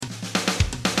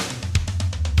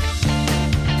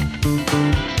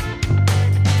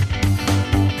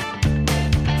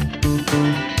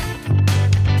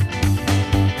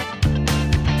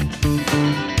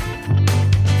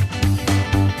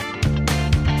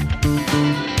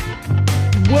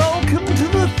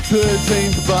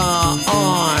13th bar.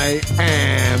 I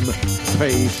am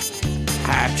Pete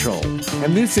Hatchell.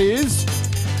 And this is...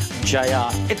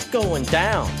 JR, it's going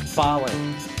down,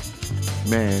 Farland.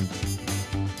 Man.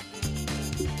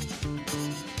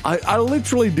 I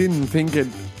literally didn't think it...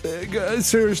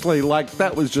 seriously, like,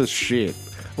 that was just shit.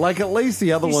 Like, at least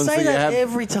the other You ones say that you that have...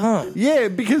 every time. Yeah,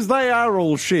 because they are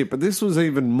all shit, but this was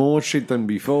even more shit than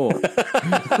before.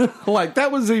 Like,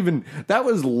 that was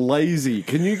lazy.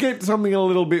 Can you get something a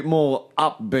little bit more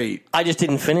upbeat? I just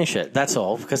didn't finish it, that's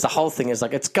all, because the whole thing is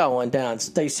like, it's going down,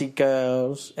 Stacey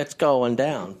girls, it's going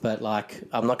down. But, like,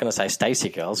 I'm not going to say Stacey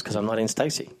girls because I'm not in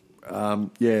Stacey.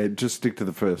 Yeah, just stick to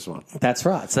the first one. That's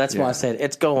right. So that's why I said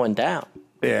it's going down.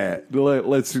 Yeah,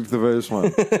 let's stick to the first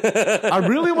one. I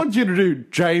really want you to do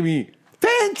Jamie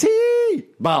Fancy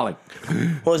Barling.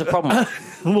 Well, there's a problem.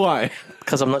 Why?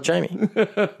 Because I'm not Jamie.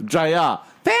 JR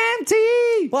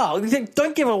Fancy. Well,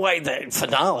 don't give away the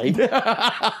finale.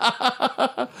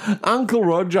 Uncle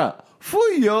Roger.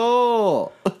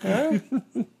 Fuyo.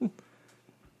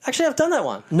 Actually, I've done that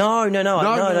one. No. You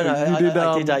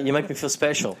I did. You make me feel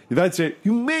special. That's it.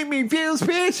 You make me feel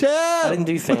special. I didn't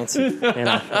do fancy.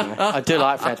 I do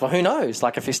like fancy. Well, who knows?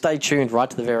 Like, if you stay tuned right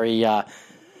to the very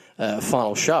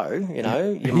final show,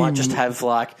 you might just have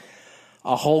like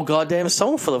a whole goddamn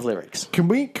song full of lyrics. Can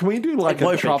we do like It a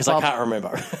won't be chop because I up? can't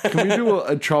remember. Can we do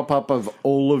a chop up of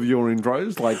all of your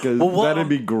intros? Like, that'd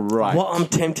be great. What I'm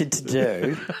tempted to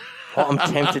do.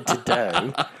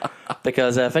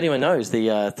 Because if anyone knows the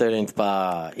 13th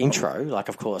bar intro, like,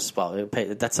 of course, well,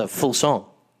 that's a full song.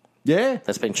 Yeah.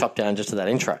 That's been chopped down just to that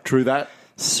intro. True that.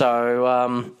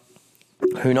 So,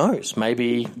 who knows?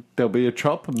 Maybe There'll be a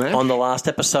chop and mash. on the last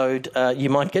episode, you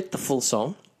might get the full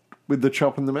song. With the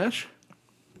chop and the mash?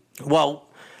 Well,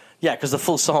 yeah, because the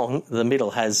full song, the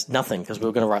middle, has nothing because we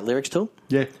were going to write lyrics to it.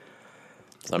 Yeah.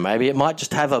 So maybe it might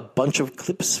just have a bunch of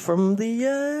clips from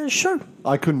the show.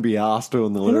 I couldn't be asked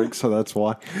doing the lyrics, so that's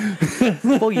why.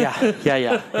 Well, yeah.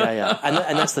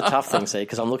 And that's the tough thing, see,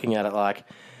 because I'm looking at it like,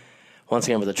 once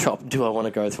again with the chop, do I want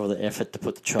to go through the effort to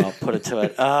put the chop, put it to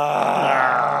it?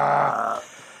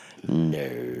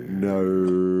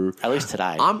 No. At least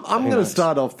today. I'm going to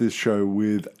start off this show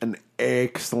with an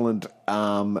excellent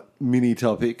mini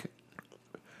topic.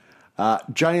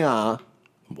 JR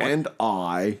and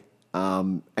I...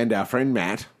 and our friend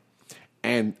Matt,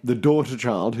 and the daughter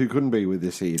child who couldn't be with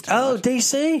us here tonight. Oh,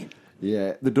 DC?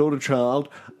 Yeah, the daughter child.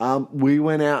 We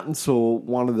went out and saw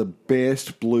one of the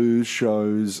best blues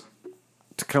shows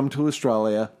to come to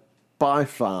Australia by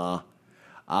far.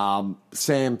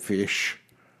 Sam Fish.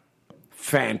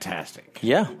 Fantastic.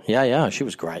 Yeah. She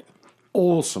was great.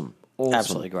 Awesome.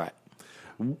 Absolutely great.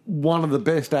 One of the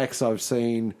best acts I've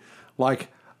seen. Like,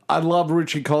 I love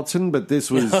Richie Kotzen, but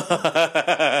this was...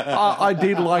 I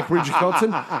did like Richie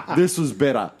Kotzen. This was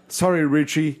better. Sorry,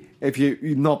 Richie, if you...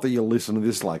 Not that you'll listen to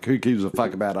this, like, who gives a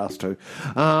fuck about us two?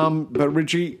 But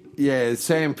Richie, yeah,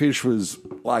 Sam Fish was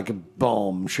like a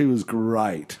bomb. She was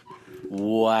great.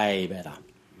 Way better.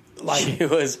 She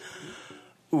was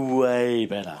way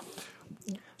better.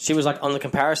 She was, like, on the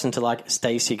comparison to, like,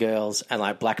 Stacey Girls and,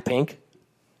 like, Blackpink.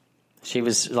 She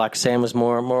was, like, Sam was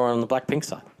more on the Blackpink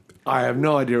side. I have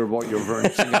no idea what you're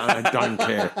referencing. I don't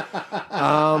care.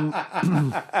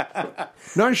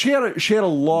 No, she had a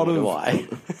lot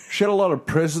she had a lot of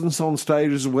presence on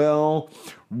stage as well.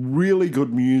 Really good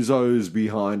musos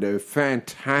behind her.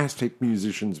 Fantastic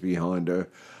musicians behind her.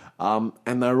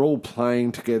 And they're all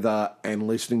playing together and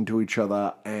listening to each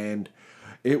other. And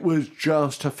it was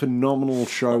just a phenomenal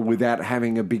show without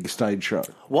having a big stage show.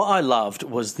 What I loved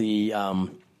was the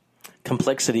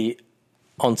complexity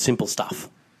on simple stuff.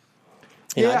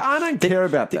 You know, I don't care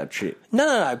about that shit.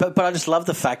 No. But I just love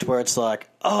the fact where it's like,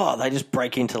 they just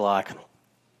break into like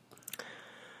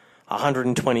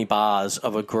 120 bars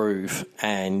of a groove,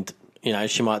 and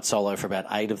she might solo for about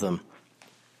 8 of them.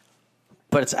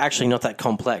 But it's actually not that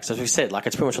complex, as we said. Like,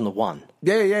 it's pretty much on the one.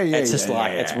 Yeah. It's just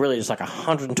it's really just like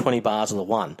 120 bars of the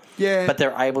one. Yeah. But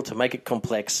they're able to make it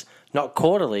complex, not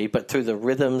quarterly, but through the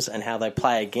rhythms and how they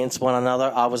play against one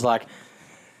another. I was like,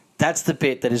 that's the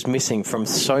bit that is missing from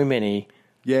so many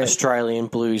Australian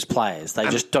blues players. They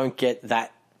just don't get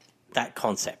that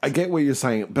concept. I get what you're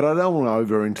saying, but I don't want to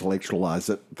over-intellectualize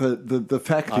it. The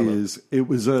fact is, it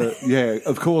was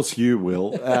of course you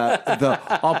will. The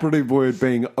operative word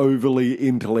being overly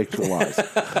intellectualized.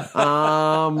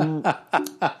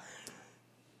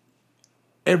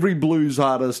 Every blues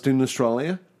artist in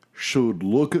Australia should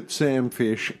look at Sam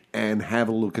Fish and have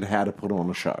a look at how to put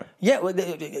on a show. Yeah, well,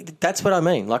 that's what I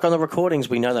mean. Like, on the recordings,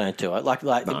 we know they don't do it. Like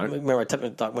no. Remember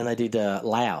when they did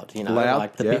Loud, Loud,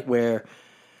 like the bit where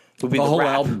would be The the whole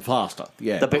rap. album faster.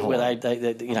 Yeah. The bit whole where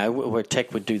album. they, where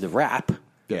Tech would do the rap,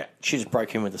 Yeah. she just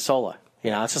broke in with the solo.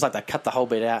 It's just like they cut the whole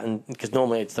bit out, and because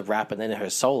normally it's the rap and then her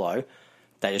solo,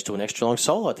 they just do an extra long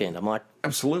solo at the end. I'm like,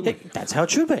 Absolutely. that's how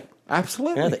it should be.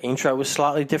 Absolutely. The intro was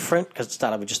slightly different because it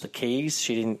started with just the keys.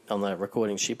 She didn't on the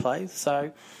recording she played.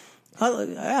 So,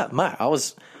 mate, I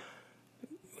was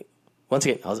once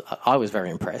again I was very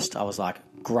impressed. I was like,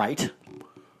 great.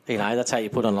 That's how you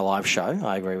put on a live show.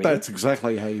 I agree with That's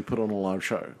exactly how you put on a live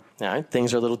show. you.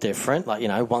 Things are a little different. Like,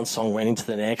 one song went into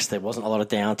the next. There wasn't a lot of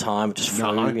downtime. It just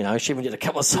flew. No. She even did a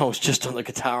couple of songs just on the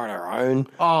guitar on her own.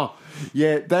 Oh,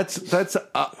 yeah, that's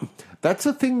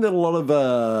a thing that a lot of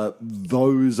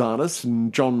those artists,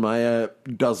 and John Mayer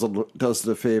does it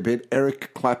a fair bit.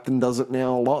 Eric Clapton does it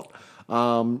now a lot. A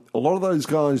lot of those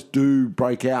guys do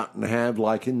break out and have,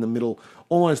 like, in the middle,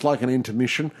 almost like an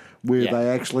intermission, where they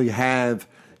actually have,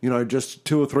 just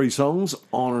 2 or 3 songs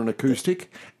on an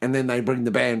acoustic, and then they bring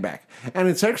the band back. And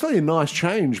it's actually a nice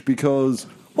change because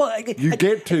you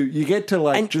get to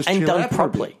like just chill done out for a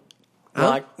bit. properly.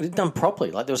 Like, done properly.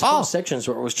 Like, there was whole sections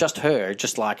where it was just her,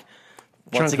 just like,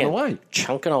 once again,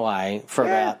 chunking away for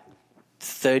about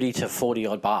 30 to 40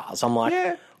 odd bars. I'm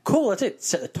like, cool, that's it.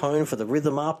 Set the tone for the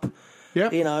rhythm up. Yeah.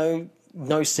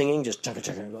 No singing, just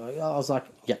chunking. I was like,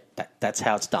 that's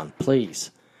how it's done. Please.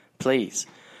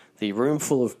 The room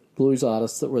full of blues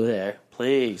artists that were there,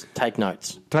 please take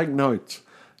notes. Take notes.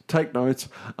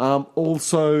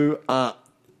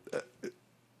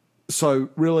 So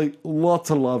really, lots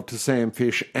of love to Sam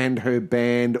Fish and her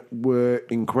band were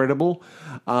incredible.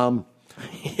 But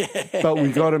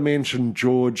we got to mention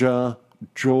Georgia.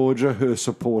 Georgia, her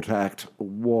support act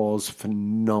was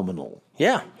phenomenal.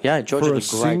 Yeah, Georgia For did a a great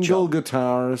single job.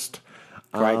 guitarist.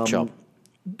 Great job.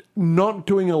 Not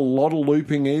doing a lot of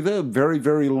looping either. Very,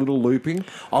 very little looping.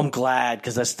 I'm glad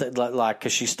because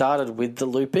because she started with the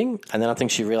looping, and then I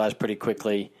think she realized pretty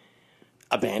quickly,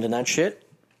 abandon that shit.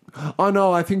 Oh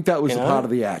no, I think that was a part of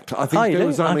the act. I think there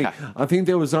was only. Okay. I think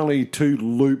there was only 2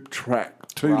 loop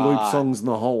songs in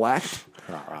the whole act.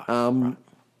 Right.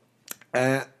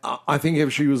 I think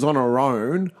if she was on her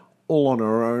own, all on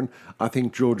her own, I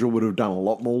think Georgia would have done a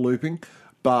lot more looping.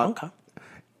 But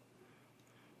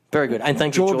very good, and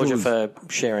thank you, Georgia, for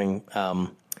sharing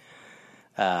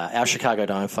our Chicago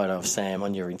Dome photo of Sam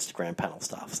on your Instagram panel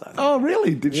stuff. So oh,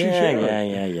 really? Did she share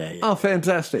it? Yeah. Oh,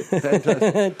 fantastic.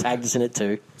 Tagged us in it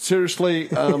too. Seriously,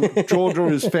 Georgia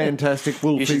is fantastic.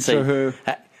 We'll You should see feature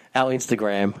her. Our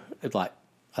Instagram.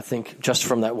 I think just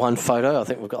from that one photo, I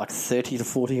think we've got like 30 to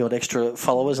 40 odd extra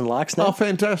followers and likes now. Oh,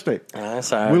 fantastic.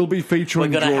 So we'll be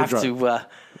featuring Georgia. We're going to have to...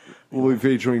 we'll be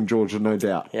featuring Georgia, no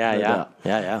doubt.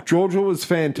 Yeah. Georgia was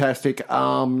fantastic.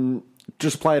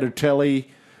 Just played a telly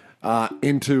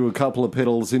into a couple of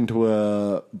pedals, into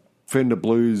a Fender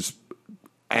Blues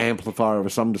amplifier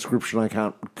of some description.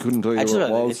 Couldn't tell you Actually, what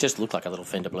it was. it just looked like a little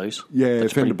Fender Blues. Yeah,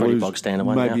 That's Fender pretty Blues, bog standard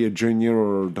one. maybe a junior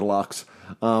or a deluxe.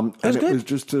 And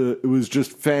it was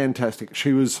just fantastic.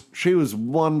 She was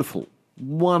wonderful.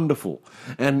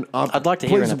 And I'd like to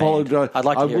hear please in a band. apologize. I'd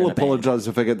like to I hear will in a band. apologize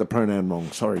if I get the pronoun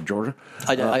wrong. Sorry, Georgia.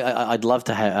 I'd love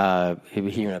to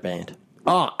hear in a band.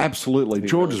 Oh, absolutely.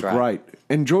 Georgia's really great.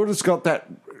 And Georgia's got that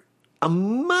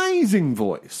amazing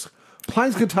voice.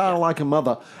 Plays guitar like a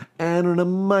mother and an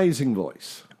amazing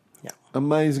voice. Yeah.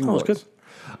 Amazing voice. Good.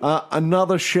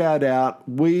 Another shout out.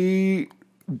 We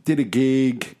did a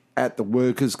gig at the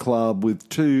Workers Club with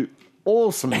 2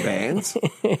 awesome bands.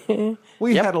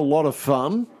 We had a lot of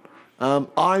fun.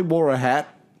 I wore a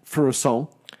hat for a song.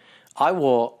 I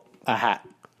wore a hat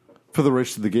for the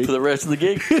rest of the gig.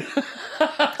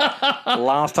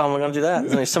 Last time we're going to do that.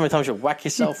 There's so many times you whack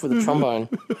yourself with a trombone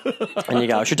and you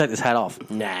go, I should take this hat off.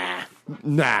 Nah.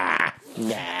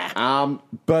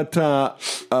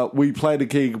 But we played a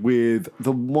gig with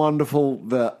the wonderful,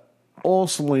 the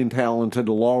awesomely talented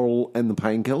Laurel and the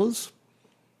Painkillers.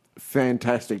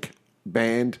 Fantastic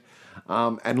band.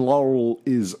 And Laurel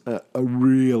is a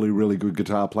really, really good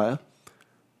guitar player.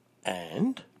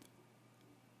 And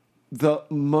the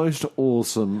most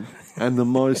awesome and the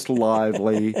most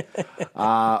lively.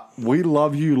 We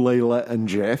love you, Leela and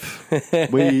Jeff.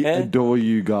 We adore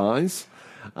you guys.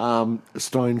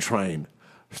 Stone Train.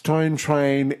 Stone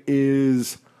Train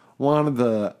is one of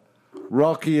the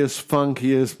rockiest,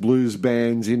 funkiest blues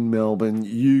bands in Melbourne.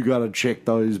 You got to check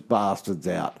those bastards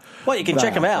out. Well, you can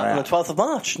check them out on the 12th of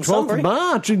March in Sunbury. 12th of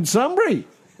March in Sunbury.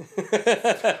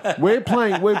 We're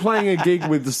playing a gig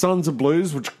with the Sons of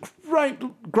Blues, which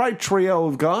great trio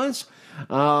of guys.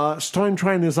 Stone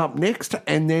Train is up next,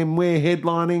 and then we're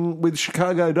headlining with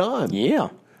Chicago Dime. Yeah.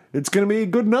 It's going to be a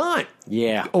good night.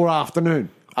 Yeah. Or afternoon.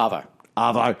 Arvo.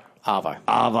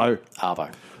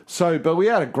 So, but we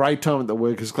had a great time at the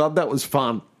Workers' Club. That was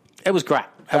fun. It was great.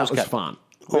 That was good. fun.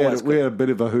 Always We had a bit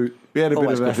of a hoot. We had a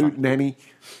Always bit of a good hoot nanny.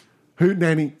 Hoot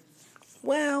nanny.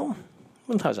 Well,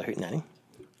 sometimes a hootenanny.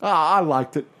 I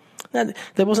liked it. No,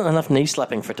 there wasn't enough knee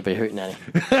slapping for it to be a hootenanny.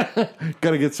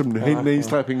 Got to get some knee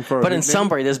slapping for a But in hoot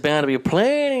Sunbury, there's bound to be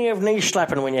plenty of knee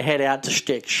slapping when you head out to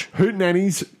Stitch. Hoot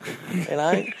nannies. You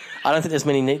know, I don't think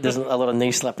there's a lot of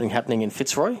knee slapping happening in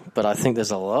Fitzroy, but I think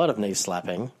there's a lot of knee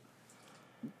slapping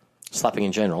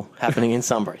in general, happening in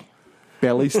Sunbury.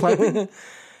 Belly slapping.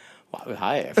 Well,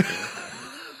 hey,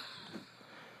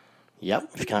 yep,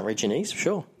 if you can't reach your knees,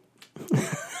 sure.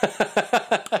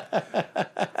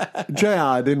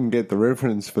 JR didn't get the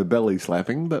reference for belly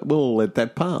slapping, but we'll let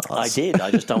that pass. I did.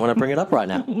 I just don't want to bring it up right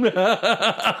now.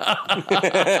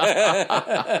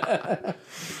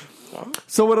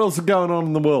 So what else is going on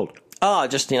in the world? Oh,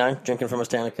 just, drinking from a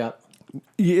Stanley Cup.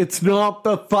 It's not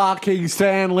the fucking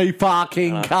Stanley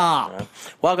fucking Cup.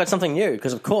 Well, I've got something new,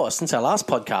 because, of course, since our last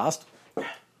podcast...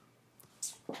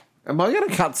 Am I going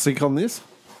to cut sick on this?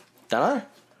 Don't know.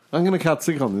 I'm going to cut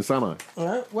sick on this, aren't I?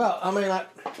 No, well, I mean,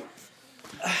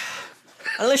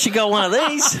 unless you got one of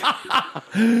these.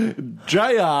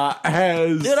 JR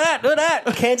has... Do that.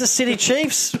 Kansas City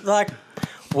Chiefs,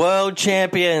 world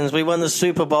champions. We won the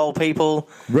Super Bowl, people.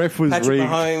 Ref was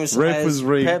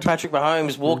rigged. Patrick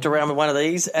Mahomes walked around with one of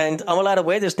these, and I'm allowed to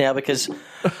wear this now because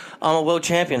I'm a world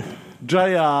champion.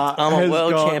 I'm a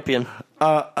world champion.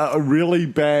 A really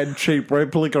bad, cheap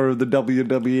replica of the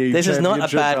WWE. This is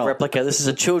not a bad replica. This is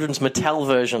a children's Mattel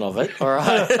version of it. All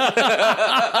right,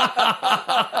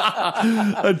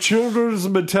 a children's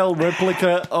Mattel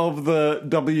replica of the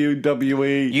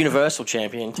WWE Universal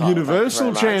Champion.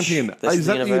 Universal Champion. Is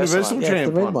that the Universal Champion? Yeah,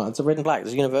 it's the red one. It's a red and black.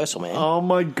 It's Universal, man. Oh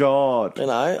my god!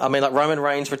 Roman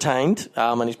Reigns retained,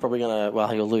 and he's probably gonna. Well,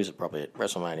 he'll lose it probably at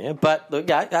WrestleMania. But look,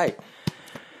 hey.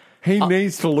 He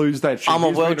needs to lose that shit. I'm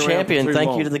a world champion.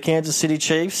 Thank you to the Kansas City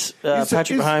Chiefs.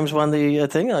 Patrick Mahomes won the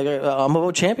thing. I'm a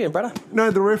world champion, brother.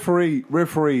 No, the referee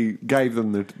gave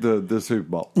them the Super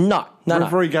Bowl. No.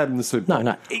 Referee gave them the Super Bowl.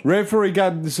 No. Referee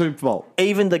gave them the Super Bowl.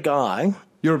 Even the guy...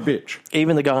 You're a bitch.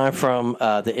 Even the guy from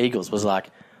the Eagles was like,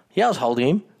 yeah, I was holding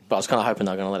him, but I was kind of hoping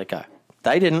they were going to let it go.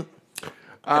 They didn't. It's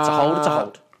a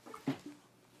hold.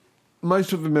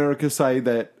 Most of America say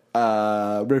that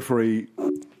referee...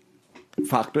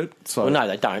 fucked it. So well, no,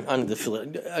 they don't. Only the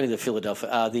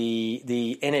Philadelphia,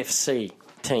 the NFC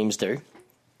teams do,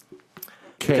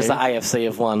 because the AFC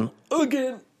have won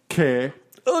again. Care.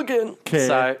 So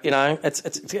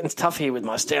it's tough here with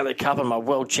my Stanley Cup and my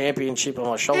World Championship on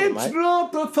my shoulder, mate. It's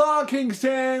not the fucking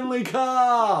Stanley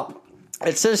Cup.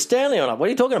 It says Stanley on it. What are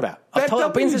you talking about? That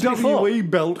WWE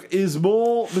belt is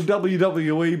more the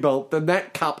WWE belt than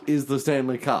that cup is the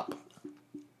Stanley Cup.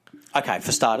 Okay,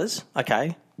 for starters.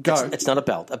 Okay. Go. It's not a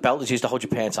belt. A belt is used to hold your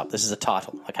pants up. This is a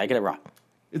title. Okay, get it right.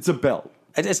 It's a belt.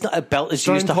 It's not a belt. It's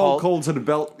Stone used to Cold hold. calls it a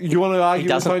belt. You want to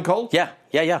argue with Stone Cold? Yeah.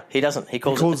 He doesn't. He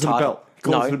calls it a belt.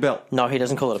 Calls it a belt. No, he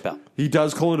doesn't call it a belt. He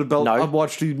does call it a belt. No. I've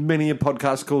watched many a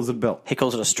podcast calls it a belt. He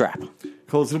calls it a strap.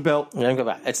 Calls it a belt. Don't go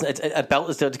back. It's a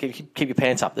belt is there to keep your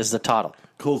pants up. This is a title.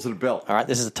 Calls it a belt. All right,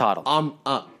 this is a title. I'm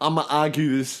gonna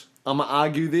argue this. I'm going to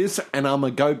argue this, and I'm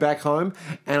going to go back home,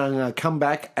 and I'm going to come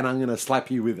back, and I'm going to slap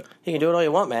you with it. You can do it all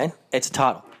you want, man. It's a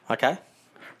title, okay?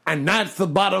 And that's the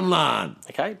bottom line.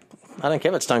 Okay? I don't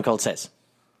care what Stone Cold says.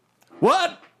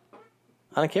 What?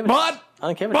 I don't care what he says. I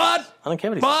don't care what he says. I don't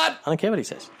care what he says. I don't care what he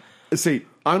says. See,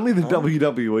 only the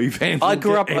WWE fans. I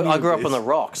grew up on the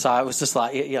Rock, so I was just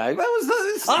like, That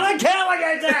was the. I don't care what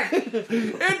you say.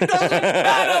 It doesn't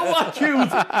matter what you.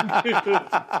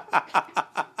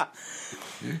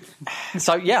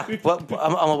 So yeah, well,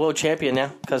 I'm a world champion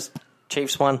now because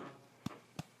Chiefs won.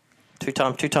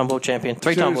 Two-time world champion,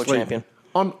 three-time world champion.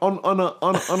 On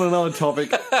another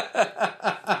topic.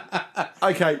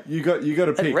 Okay, you got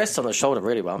to pick. It rests on the shoulder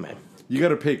really well, man. You got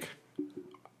to pick.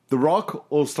 The Rock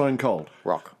or Stone Cold?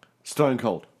 Rock. Stone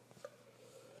Cold.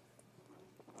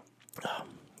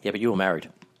 Yeah, but you were married.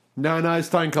 No,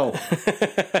 Stone Cold.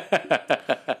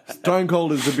 Stone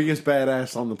Cold is the biggest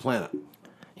badass on the planet.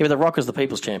 Yeah, but The Rock is the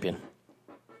people's champion.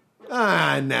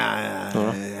 Nah.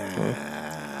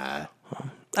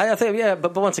 I think, yeah,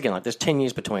 but once again, there's 10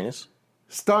 years between us.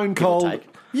 Stone Cold.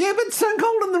 Yeah, but Stone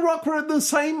Cold and The Rock were at the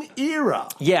same era.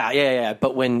 Yeah.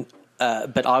 But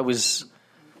but I was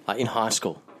in high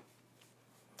school.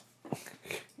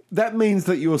 That means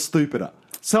that you're stupider.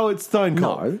 So it's Stone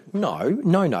Cold.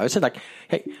 No. So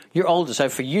hey, you're older. So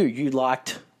for you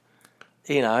liked,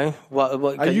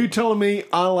 what? Are you telling me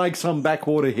I like some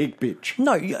backwater hick bitch?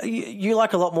 No, you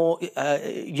like a lot more.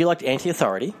 You liked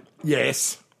anti-authority.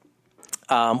 Yes.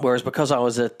 Whereas because I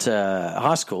was at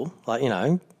high school, like, you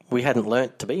know, we hadn't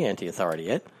learnt to be anti-authority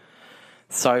yet.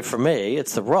 So for me,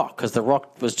 it's The Rock, because The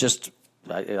Rock was just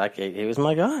like he was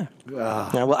my guy.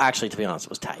 No, well, actually, to be honest, it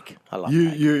was Take. I love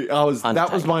Take. That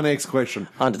was my next question.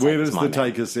 Where does the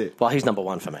Taker sit? Well, he's number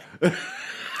one for me.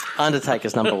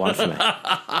 Undertaker's number one for me.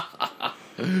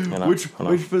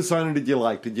 Which persona did you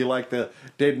like? Did you like the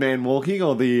dead man walking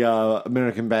or the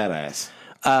American Badass?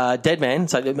 Dead man,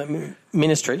 so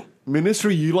Ministry.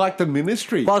 Ministry, you like the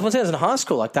Ministry? Well, I was in high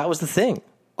school, like that was the thing.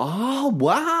 Oh,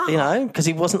 wow. You know, because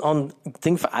he wasn't on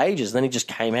thing for ages. Then he just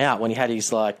came out when he had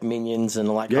his like minions and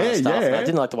all that kind of stuff. And I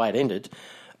didn't like the way it ended.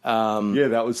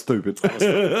 That was stupid. But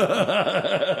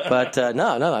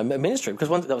no, Ministry, because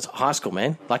that was high school,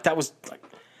 man. Like that was like,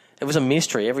 it was a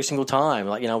mystery every single time.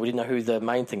 Like, you know, we didn't know who the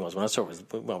main thing was. When I saw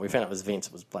it, we found out it was Vince.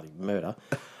 It was bloody murder.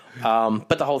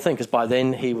 But the whole thing, because by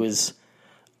then he was,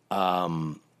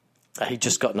 he'd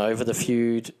just gotten over the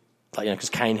feud. Like, you know, because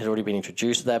Kane had already been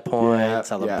introduced at that point.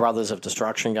 So the Brothers of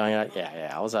Destruction going out.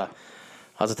 I was a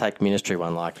Take Ministry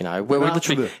one. Like, you know, where we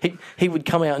literally he would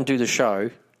come out and do the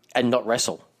show and not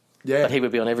wrestle. Yeah, but he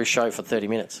would be on every show for 30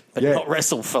 minutes, but not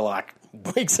wrestle for like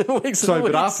weeks and weeks. So,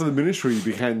 but after the Ministry,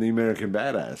 he became the American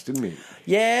Badass, didn't he?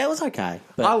 Yeah, it was okay.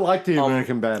 But I like the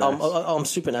American Badass. I'm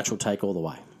Supernatural Take all the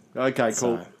way. Okay,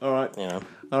 cool. So, all right. You know.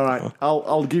 All right.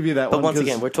 I'll give you that one. But once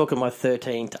again, we're talking my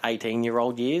 13 to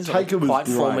 18-year-old years. Taker was quite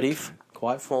great.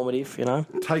 Quite formative, you know.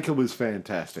 Taker was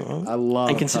fantastic. I love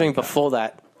And considering Taker. before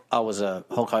that, I was a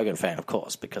Hulk Hogan fan, of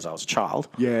course, because I was a child.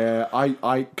 Yeah,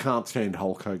 I can't stand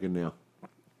Hulk Hogan now.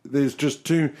 There's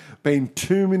just been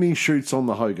too many shoots on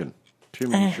the Hogan. Too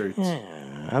many shoots.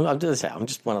 I'm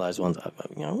just one of those ones.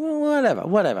 You know, whatever.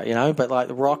 You know, but like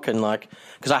The Rock and like,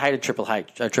 because I hated Triple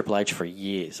H for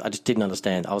years. I just didn't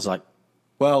understand. I was like,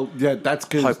 well, yeah, that's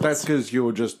because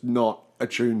you're just not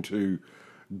attuned to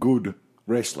good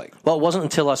wrestling. Well, it wasn't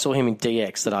until I saw him in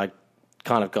DX that I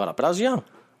kind of got it. But I was young.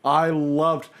 I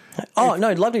loved.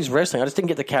 Loved his wrestling. I just didn't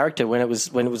get the character when it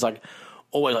was like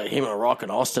always like him and Rock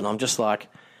and Austin. I'm just like,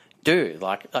 dude,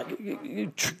 like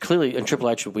clearly, and Triple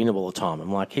H would win all the time.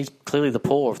 I'm like, he's clearly the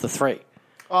poor of the three.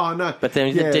 Oh no! But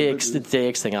then the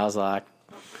DX thing, I was like,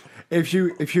 if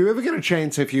you ever get a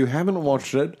chance, if you haven't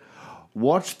watched it,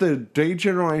 watch the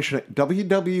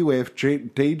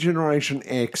WWF Degeneration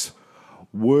X.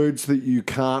 Words that you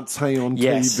can't say on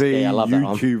TV, I love that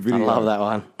YouTube one. video. I love that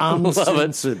one.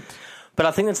 Uncensored. But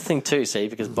I think that's the thing too, see,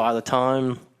 because by the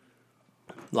time,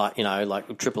 like, you know,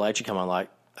 like Triple H would come on, like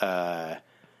The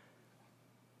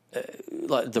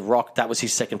Rock, that was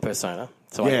his second persona.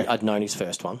 So I'd known his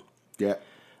first one. Yeah.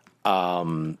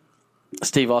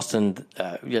 Steve Austin,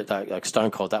 like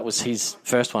Stone Cold, that was his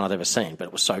first one I'd ever seen, but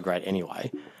it was so great anyway.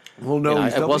 Well, no, you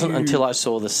know, it wasn't until I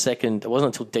saw the second. It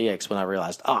wasn't until DX when I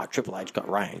realized, Triple H got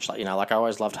range. Like, you know, like I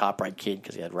always loved Heartbreak Kid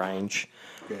because he had range.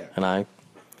 Yeah. You know,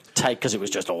 Take because it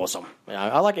was just awesome. You know,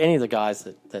 I like any of the guys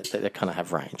that kind of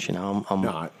have range. You know,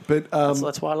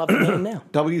 that's why I love him now.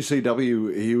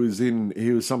 WCW,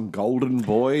 he was some golden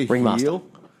boy Ringmaster.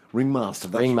 Ringmaster.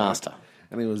 That's Ringmaster. Right.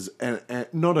 And he was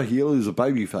not a heel. He was a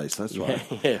babyface. That's right.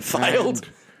 Yeah, failed.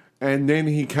 And then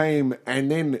he came,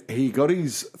 and then he got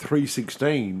his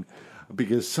 316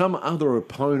 because some other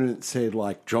opponent said,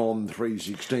 like, John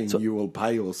 316, you will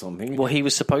pay or something. Well, he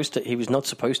was not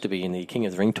supposed to be in the King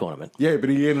of the Ring tournament. Yeah, but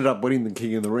he ended up winning the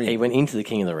King of the Ring. He went into the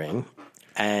King of the Ring,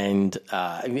 and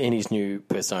in his new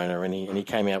persona, and he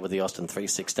came out with the Austin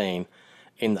 316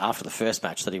 after the first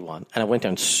match that he won, and it went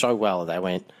down so well that they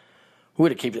went, we're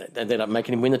going to keep it, and ended up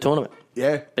making him win the tournament.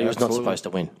 Yeah, but he was not supposed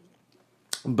to win.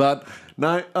 But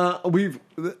no,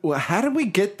 how did we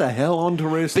get the hell onto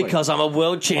wrestling? Because I'm a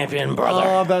world champion, brother.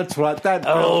 Oh, that's right. Brother,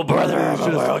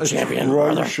 I'm a world champion,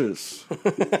 atrocious.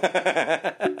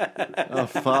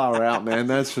 Far out, man.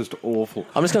 That's just awful.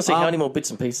 I'm just going to see how many more bits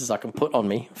and pieces I can put on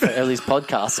me for these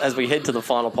podcasts as we head to the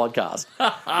final podcast.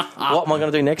 What am I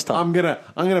going to do next time? I'm gonna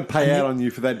pay out on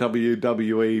you for that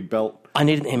WWE belt. I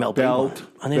need an MLB one.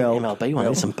 I need an MLB one. I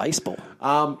need some baseball.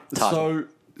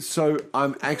 So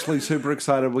I'm actually super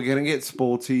excited. We're going to get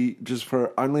sportsy just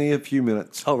for only a few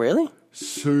minutes. Oh, really?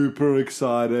 Super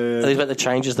excited. Are these about the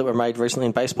changes that were made recently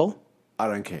in baseball? I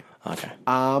don't care. Okay.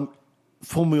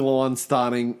 Formula One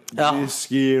starting this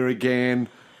year again.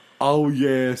 Oh,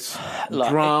 yes.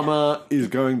 Drama is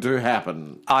going to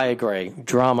happen. I agree.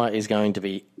 Drama is going to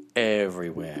be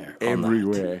everywhere.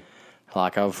 Everywhere.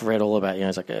 Like, I've read all about,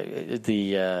 it's like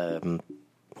the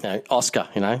Oscar,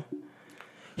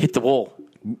 hit the wall.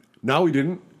 No, he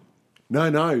didn't.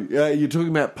 No. You're talking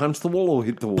about Punch the Wall or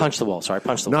Hit the Wall? Punch the Wall. Sorry,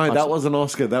 Punch the Wall. No, that wasn't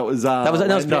Oscar. That was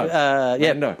Lando. Yeah,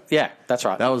 Lando. yeah, that's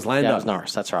right. That was Lando. Yeah, that was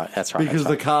Norris. That's right. Because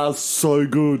the car's so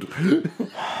good.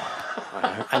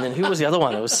 And then who was the other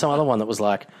one? There was some other one that was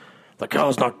like, the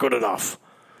car's not good enough.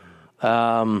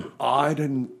 I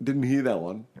didn't hear that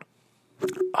one.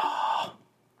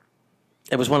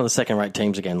 It was one of the second-rate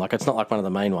teams again. Like, it's not like one of the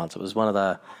main ones. It was one of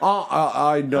the... Oh,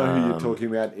 I know who you're talking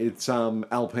about. It's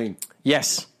Alpine.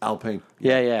 Yes. Alpine.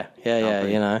 Yeah,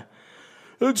 you know.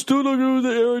 It's still not good with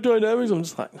the aerodynamics. I'm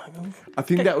just like... I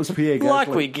think that was Pierre Gasly. Like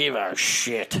we give a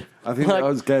shit. I think that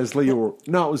was Gasly or...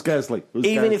 No, it was Gasly.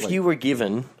 Even if you were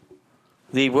given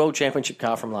the World Championship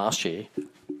car from last year,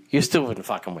 you still wouldn't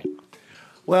fucking win.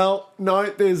 Well, no,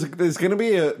 there's going to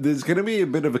be a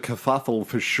bit of a kerfuffle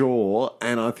for sure,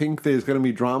 and I think there's going to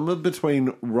be drama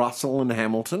between Russell and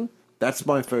Hamilton. That's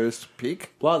my first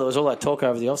pick. Well, there was all that talk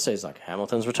over the offseason, like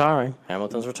Hamilton's retiring. He's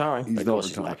not retiring. He's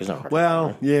not retiring.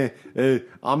 Well, yeah,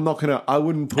 I'm not going to. I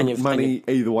wouldn't put money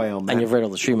either way on that. And you've read all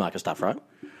the Schumacher stuff, right?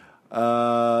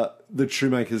 The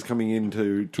Shoemaker's coming in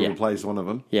to replace one of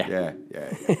them. Yeah.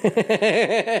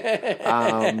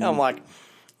 I'm like,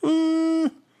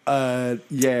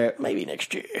 maybe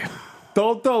next year.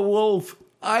 Toto Wolff,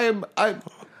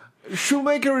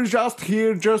 Shoemaker is just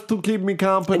here just to keep me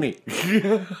company.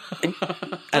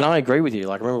 And I agree with you.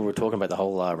 Like, I remember we were talking about the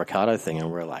whole Ricardo thing, and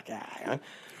we were like,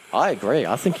 I agree.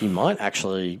 I think he might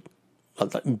actually,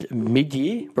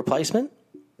 mid-year replacement,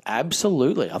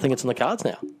 absolutely. I think it's in the cards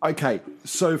now. Okay,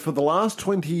 so for the last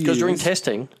 20 years... Because during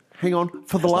testing... Hang on.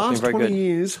 For the last 20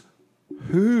 years,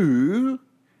 who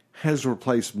has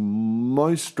replaced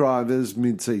most drivers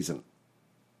mid-season?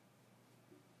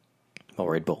 Oh,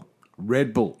 Red Bull.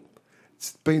 Red Bull.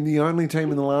 It's been the only team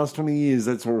in the last 20 years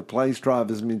that's replaced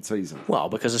drivers mid-season. Well,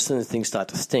 because as soon as things start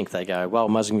to stink, they go, well, it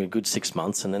must be a good 6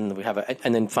 months, and then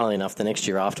and then funnily enough, the next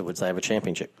year afterwards, they have a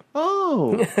championship.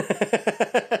 Oh.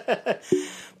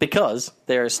 Because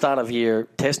they're start of year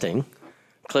testing,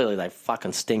 clearly they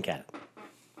fucking stink at it.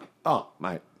 Oh,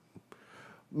 mate,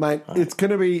 it's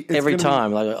going to be... Every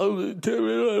time, like, and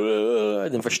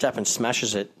then Verstappen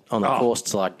smashes it on the course.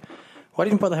 It's like, why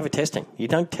didn't you bother having testing? You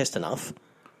don't test enough.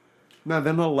 No,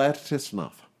 they're not allowed to test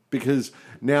enough because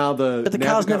now But the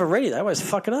car's never ready. They always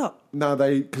fuck it up. No,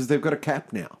 because they've got a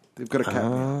cap now. They've got a cap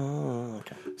now.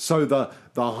 Okay. So the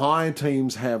higher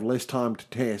teams have less time to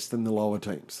test than the lower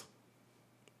teams.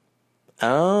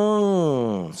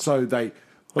 Oh. So they...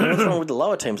 Well, what's wrong with the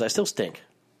lower teams? They still stink.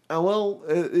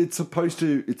 It's supposed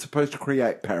to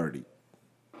create parity.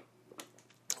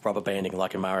 Rubber banding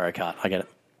like in Mario Kart. I get it.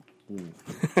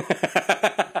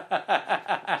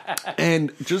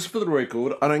 And just for the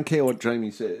record, I don't care what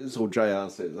Jamie says or JR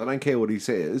says. I don't care what he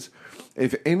says.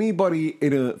 If anybody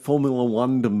in a Formula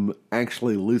One-dom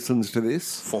actually listens to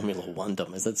this... Formula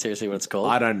One-dom. Is that seriously what it's called?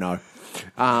 I don't know.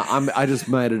 I just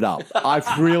made it up. I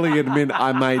freely admit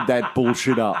I made that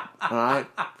bullshit up. All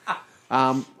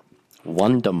right?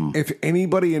 One-dom. If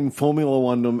anybody in Formula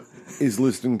One-dom is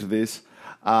listening to this,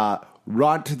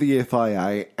 write to the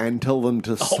FIA and tell them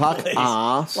to suck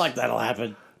ass. Like that'll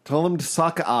happen. Tell them to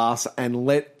suck ass and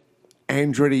let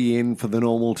Andretti in for the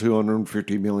normal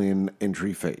 250 million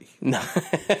entry fee. No.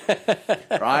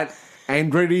 Right?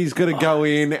 Andretti's going to go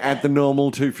in at the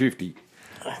normal 250.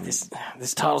 This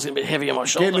title's getting a bit heavy on my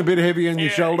shoulder. Getting a bit heavy on your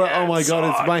shoulder? Oh, my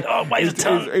God.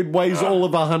 It weighs all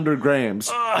of 100 grams.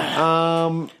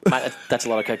 Mate, that's a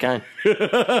lot of cocaine.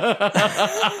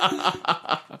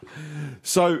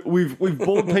 So we've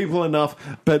bored people enough,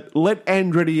 but let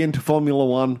Andretti into Formula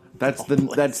One. That's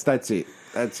it.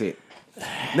 That's it.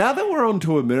 Now that we're on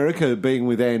to America, being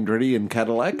with Andretti and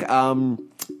Cadillac,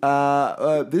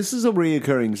 this is a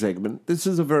reoccurring segment. This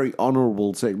is a very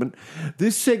honourable segment.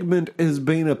 This segment has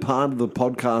been a part of the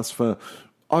podcast for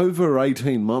over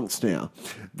 18 months now.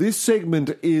 This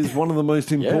segment is one of the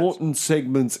most important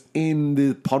segments in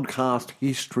the podcast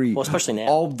history especially now.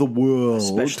 Of the world.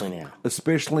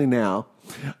 Especially now.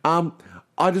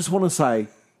 I just want to say,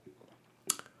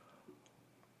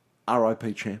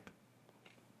 RIP champ.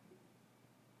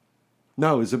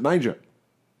 No, is it Major?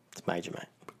 It's Major, mate.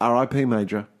 RIP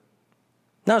Major.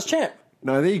 No, it's champ.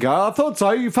 No, there you go. I thought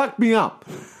so. You fucked me up.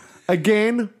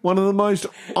 Again, one of the most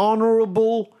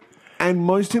honourable and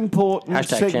most important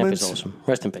Hashtag segments. champ is awesome.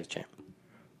 Rest in peace, champ.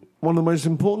 One of the most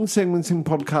important segments in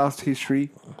podcast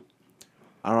history.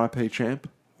 RIP champ.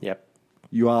 Yep.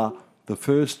 You are the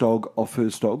first dog of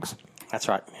first dogs. That's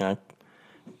right. You know.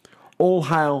 All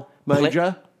hail,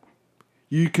 Major.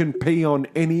 You can pee on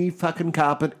any fucking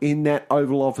carpet in that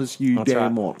Oval Office you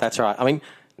want. That's right. I mean,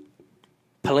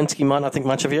 Polinsky might not think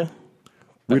much of you.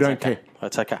 We don't care.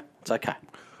 It's okay. It's okay.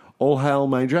 All hail,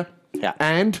 Major. Yeah.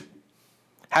 And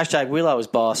Hashtag Willow is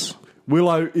boss.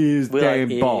 Willow is Willow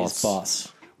damn is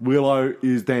boss. Willow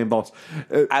is damn boss.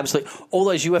 Absolutely. All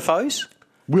those UFOs.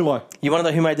 Willow. You want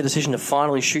to know who made the decision to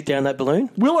finally shoot down that balloon?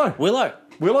 Willow. Willow.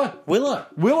 Willow. Willow.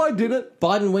 Willow did it.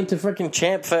 Biden went to freaking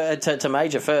Champ to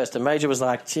Major first, and Major was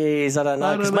like, geez, I don't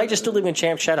know. Because Major's still living in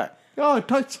Champ's shadow. Oh,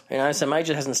 totes. You know, so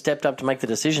Major hasn't stepped up to make the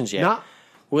decisions yet. Nah.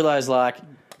 Willow's like,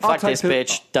 fuck take this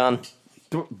bitch, done.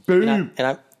 Boom. You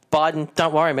know, Biden,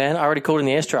 don't worry, man. I already called in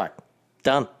the airstrike.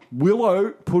 Done.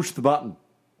 Willow pushed the button.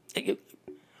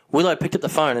 Willow picked up the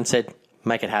phone and said,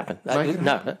 make it happen. Make it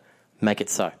No, make it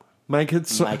so. Make it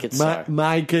so. Make it so.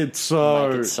 Make it so.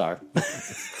 Make it so.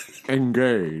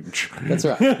 Engage. That's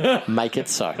right. Make it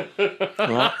so.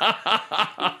 Right?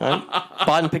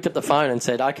 Biden picked up the phone and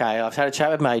said, okay, I've had a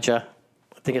chat with Major.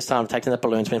 I think it's time to take down that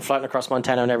balloon. It's been floating across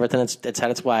Montana and everything. It's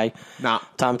had its way. Nah.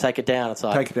 Time to take it down. It's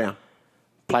like, Take it down.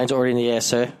 plane's already in the air,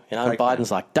 sir. You know, and Take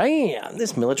Biden's like, damn,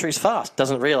 this military's fast.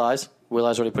 Doesn't realise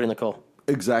Willow's already put in the call.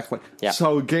 Exactly. Yeah.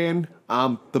 So again,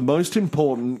 the most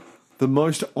important, the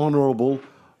most honourable,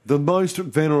 the most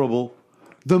venerable,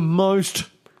 the most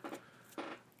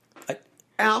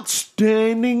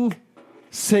outstanding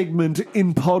segment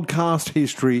in podcast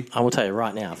history. I will tell you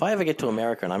right now, if I ever get to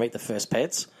America and I meet the first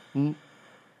pets, I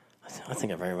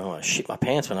think I very well want to shit my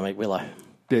pants when I meet Willow.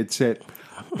 Dead set.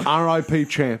 R.I.P.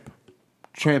 Champ.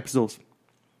 Champ is awesome.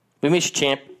 We miss you,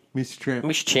 Champ. Mr. Champ.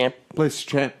 Miss you, Champ. Bless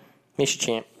you, Champ. Miss you,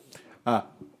 Champ.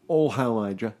 All hail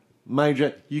Major.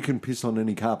 Major, you can piss on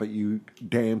any carpet you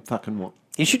damn fucking want.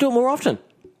 You should do it more often.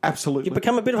 Absolutely. You've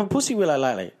become a bit of a pussy, Willow,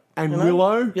 lately. And You know?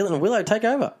 Willow? You're letting Willow take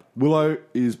over. Willow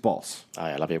is boss. Oh,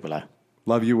 yeah, I love you, Willow.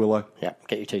 Love you, Willow. Yeah,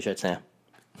 get your T-shirts now.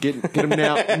 Get them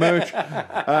now.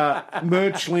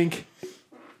 Merch link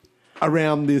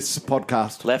around this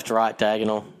podcast. Left, right,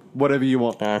 diagonal, Whatever you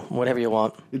want. whatever you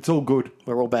want. It's all good.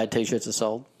 Where all bad T-shirts are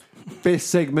sold. Best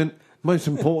segment, most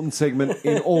important segment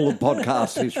in all of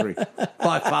podcast history.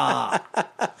 By far.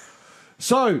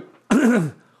 So,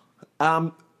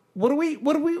 what are we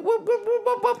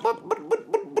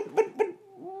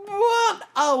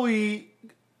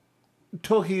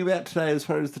talking about today as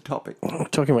far as the topic? We're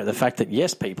talking about the fact that,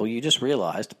 yes, people, you just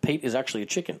realised Pete is actually a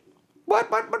chicken. What?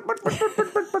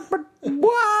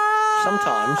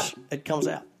 Sometimes it comes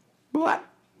out. What?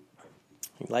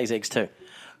 He lays eggs too.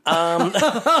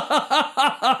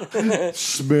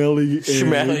 Smelly eggs.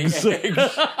 Smelly eggs.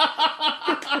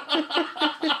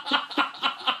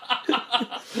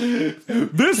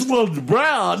 This one's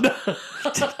brown.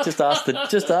 Just ask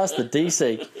the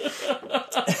DC.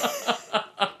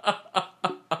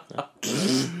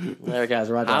 There it goes,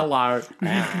 right there. Hello.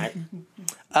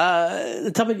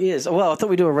 The topic is, well, I thought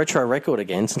we'd do a retro record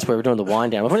again since we were doing the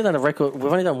wind down. We've only done a record.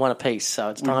 We've only done one apiece, so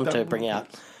it's time to bring out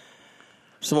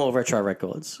some more retro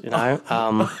records. You know,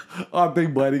 I've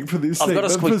been waiting for this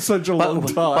segment for such a long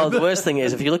time. Well, the worst thing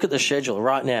is, if you look at the schedule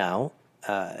right now,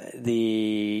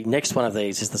 the next one of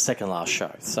these is the second last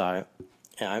show. So,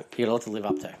 you know, you got a lot to live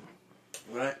up to.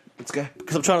 Right, let's go.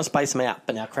 Because I'm trying to space them out,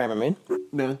 but now cram them in.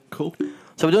 No, cool.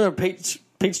 So we're doing a Pete's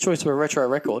choice of a retro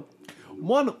record.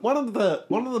 One of the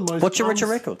most. What's your retro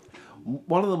record?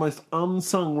 One of the most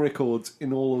unsung records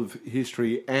in all of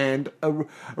history, and a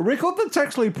record that's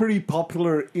actually pretty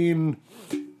popular in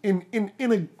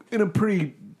a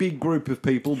pretty big group of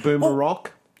people. Boomer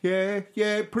rock, yeah,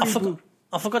 pretty.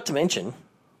 I forgot to mention.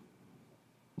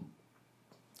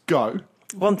 Go.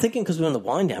 Well, I'm thinking because we're on the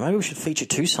wind down, maybe we should feature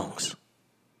two songs.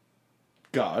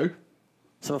 Go.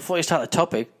 So before you start the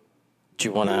topic, do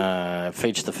you want to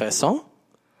feature the first song?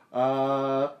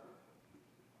 You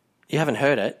haven't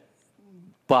heard it.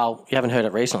 Well, you haven't heard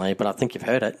it recently, but I think you've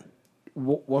heard it.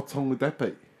 What song would that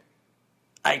be?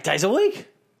 8 days a week.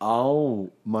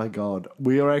 Oh my God,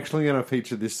 we are actually going to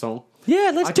feature this song.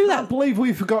 Yeah, let's do I that. can't believe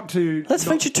we forgot to. Let's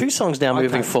feature two songs now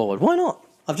moving forward. Why not?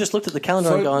 I've just looked at the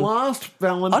calendar and gone, last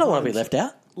Valentine's, I don't want to be left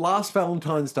out. Last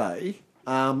Valentine's Day,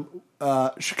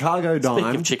 Chicago Dime.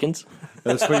 Speaking of chickens.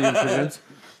 Speaking of chickens.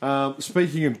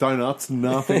 Speaking of donuts,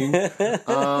 nothing.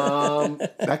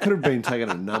 That could have been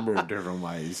taken a number of different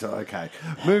ways. Okay,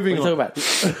 moving on. Talk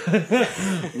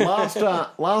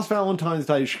about Last Valentine's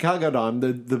Day, Chicago Dime,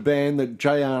 the band that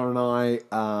JR and I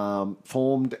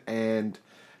formed and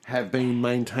have been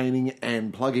maintaining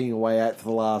and plugging away at for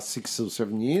the last 6 or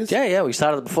 7 years. Yeah, we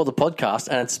started before the podcast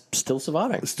and it's still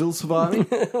surviving. Still surviving.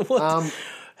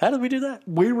 How did we do that?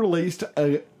 We released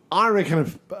I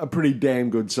reckon a pretty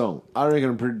damn good song. I reckon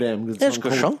a pretty damn good song. It's a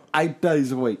good song. 8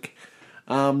 Days a Week.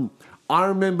 I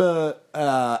remember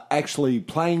actually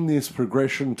playing this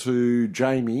progression to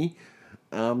Jamie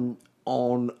on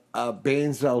a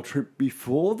Bairnsdale trip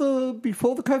before the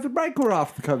COVID break or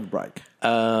after the COVID break?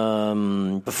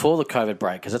 Before the COVID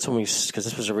break, because this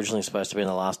was originally supposed to be in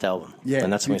the last album. Yeah,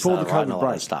 and that's when we before the started writing COVID all that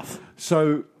break. stuff.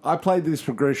 So I played this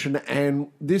progression, and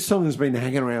this song has been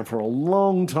hanging around for a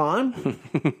long time.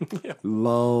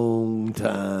 Long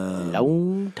time.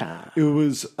 Long time. It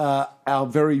was our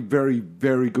very, very,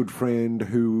 very good friend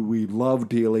who we love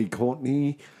dearly,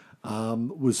 Courtney,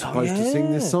 was supposed to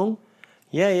sing this song.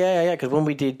 Yeah. Because when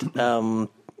we did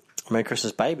Merry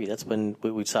Christmas Baby, that's when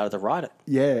we started to write it.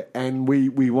 Yeah, and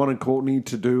we wanted Courtney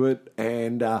to do it,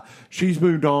 and she's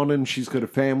moved on, and she's got a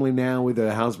family now with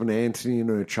her husband Anthony and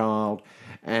her child,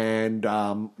 and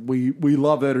we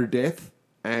love her to death,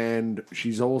 and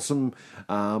she's awesome.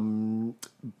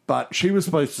 But she was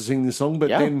supposed to sing this song, but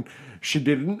then she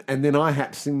didn't, and then I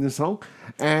had to sing this song,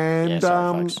 and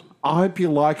sorry, folks. I hope you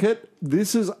like it.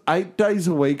 This is 8 Days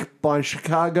a Week by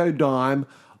Chicago Dime.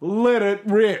 Let it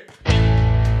rip.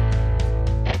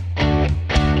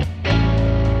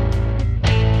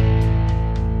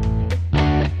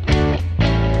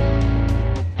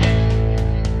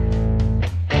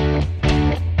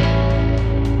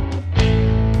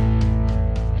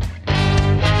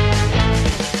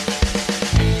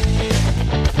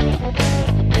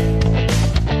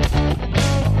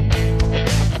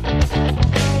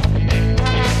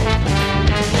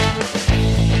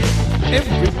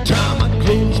 Every time I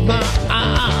close my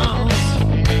eyes,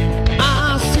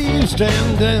 I see you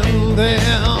standing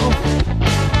there.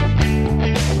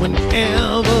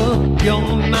 Whenever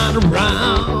you're not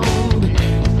around,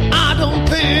 I don't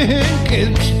think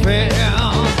it's fair.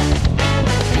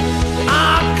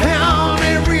 I count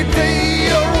every day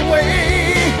you're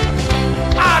away.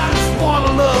 I just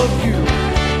wanna love you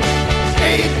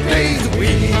 8 days a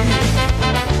week.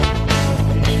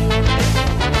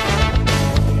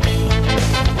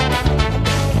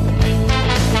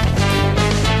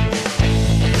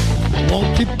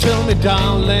 Won't you tell me,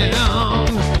 darling,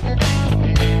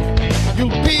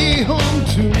 you'll be home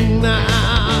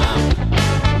tonight?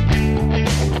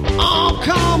 Oh,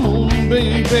 come on,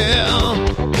 baby,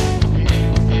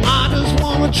 I just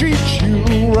wanna treat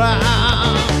you right.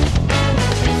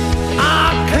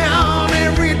 I count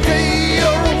every day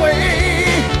you're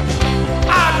away.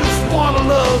 I just wanna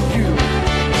love you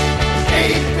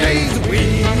 8 days a week.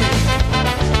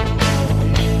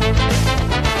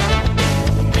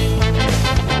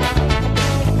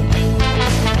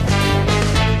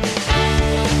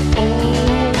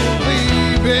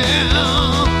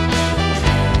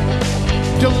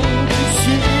 Don't you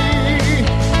see?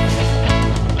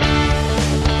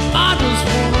 I just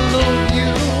wanna love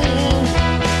you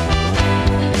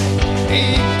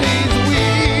 8 days a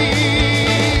week.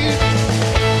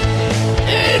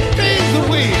 8 days a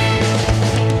week.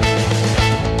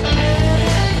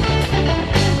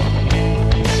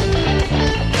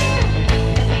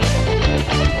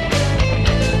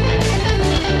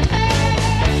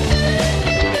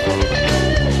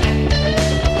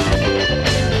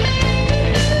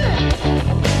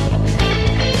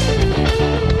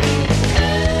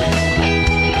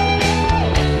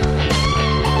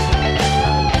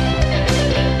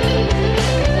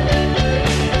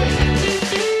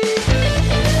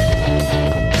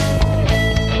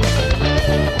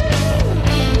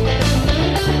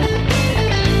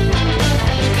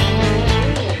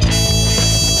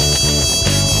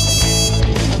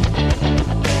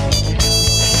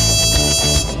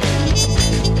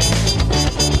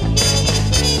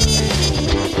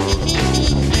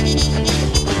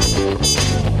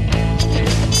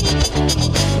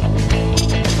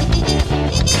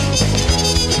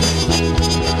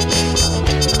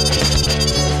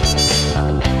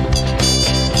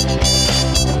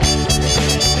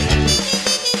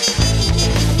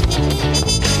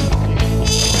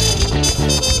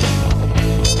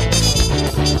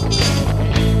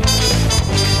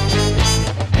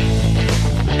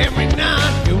 Every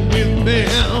night you're with me,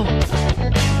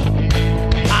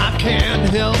 I can't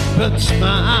help but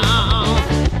smile.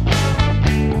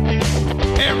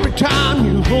 Every time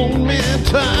you hold me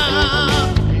tight,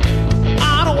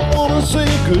 I don't wanna say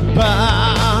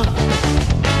goodbye.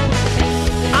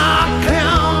 I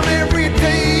count every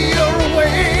day you're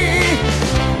away.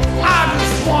 I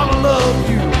just wanna love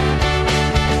you.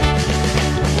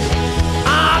 I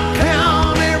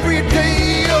count every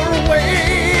day you're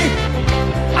away.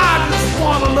 I just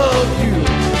wanna love you.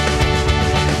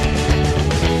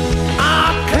 I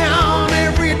count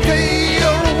every day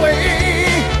you're away.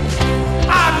 I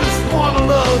just wanna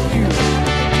love you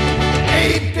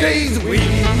 8 days a week.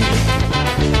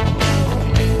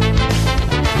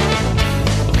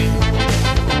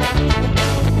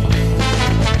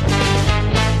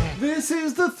 This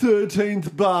is the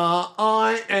 13th bar.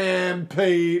 I am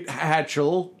Pete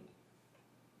Hatchell.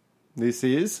 This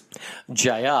is...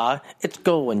 JR, it's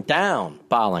going down,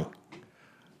 Barling.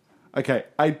 Okay,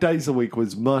 8 days a week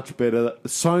was much better,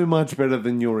 so much better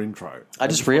than your intro. I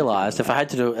just realised if I had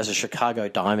to do it as a Chicago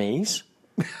Dimes,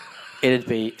 it'd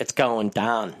be, it's going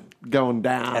down. Going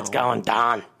down. It's going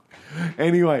down.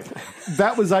 Anyway,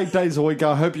 that was 8 days a week.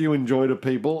 I hope you enjoyed it,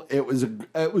 people. It was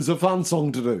a fun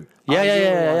song to do.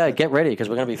 Yeah. Get ready, because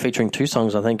we're going to be featuring 2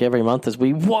 songs, I think, every month as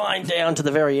we wind down to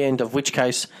the very end, of which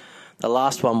case the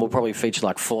last one will probably feature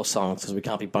like 4 songs, because we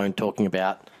can't be bone talking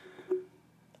about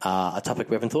a topic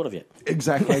we haven't thought of yet.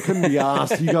 Exactly. I couldn't be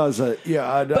asked. You guys are...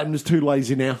 Yeah, I'm just too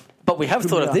lazy now. But we have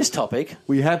thought of this topic.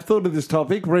 We have thought of this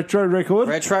topic. Retro record.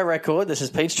 Retro record. This is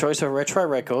Pete's choice of a retro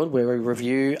record, where we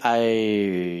review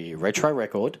a retro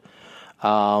record.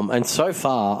 And so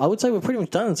far, I would say we're pretty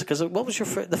much done. Because what was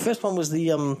the first one was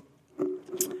the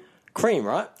Cream,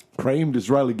 right? Cream,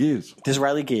 Disraeli Gears.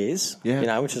 Disraeli Gears. Yeah. You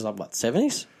know, which is like, what,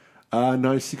 70s?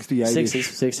 No, 68.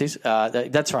 60s.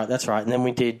 That's right. And then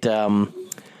we did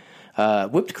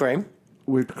Whipped Cream.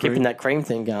 Whipped Cream. Keeping that cream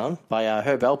thing going by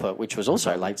Herb Alpert, which was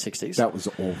also late 60s. That was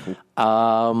awful.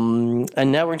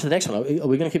 And now we're into the next one. Are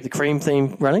we going to keep the cream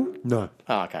theme running? No.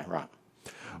 Oh, okay, right.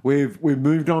 We've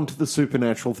moved on to the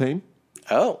supernatural theme.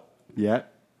 Oh. Yeah.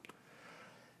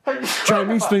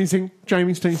 Jamie's sneezing.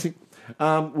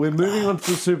 We're moving on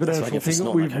to the supernatural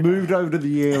thing. We've moved over to the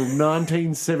year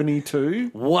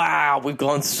 1972. Wow, we've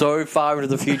gone so far into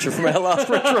the future from our last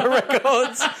retro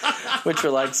records, which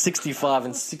were like 65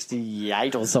 and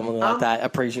 68 or something like that.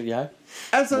 Appreciate you.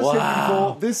 As I said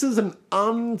before, this is an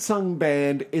unsung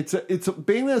band. It's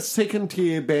been a second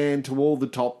tier band to all the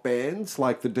top bands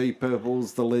like the Deep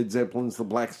Purples, the Led Zeppelins, the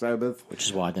Black Sabbath, which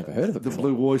is why I'd never heard of it before. The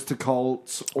Blue Oyster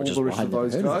Cults, all the rest of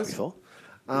those guys.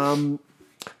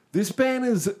 This band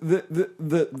is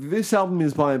this album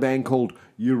is by a band called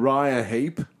Uriah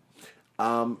Heep.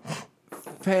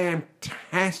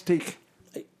 Fantastic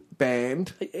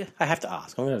band. I have to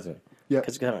ask. I'm going to do it. Yeah.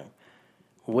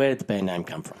 Where did the band name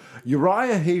come from?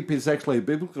 Uriah Heep is actually a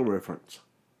biblical reference.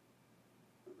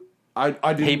 I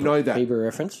didn't know that. Hebrew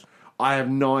reference? I have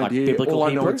no idea. All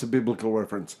I know Hebrew? it's a biblical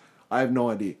reference. I have no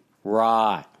idea.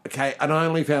 Right. Okay, and I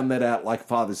only found that out like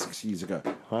 5 or 6 years ago.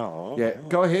 Oh. Yeah,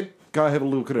 go ahead. Go have a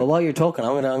look at it. Well, while you're talking,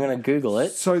 I'm going to Google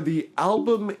it. So the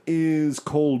album is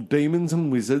called Demons and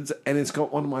Wizards, and it's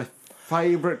got one of my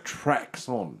favourite tracks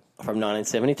on. From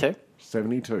 1972?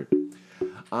 72.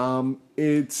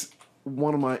 It's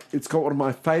got one of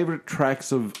my favourite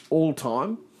tracks of all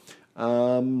time.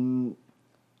 And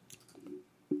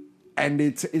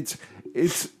it's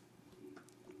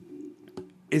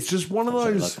just one of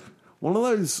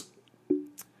those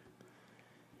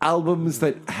albums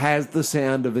that has the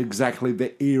sound of exactly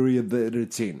the area that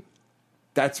it's in.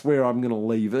 That's where I'm going to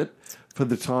leave it for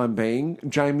the time being.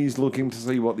 Jamie's looking to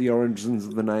see what the origins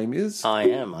of the name is. I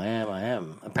am. Apparently,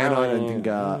 And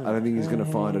I don't think he's going to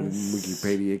find it in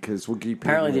Wikipedia because Wikipedia.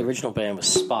 Apparently, the original band was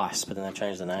Spice, but then they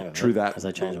changed the name of it. True that. Because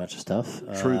they changed a bunch of stuff.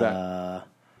 True that.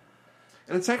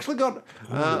 And it's actually got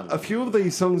a few of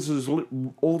these songs is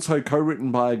also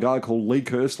co-written by a guy called Lee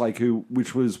Kerslake,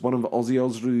 which was one of Ozzy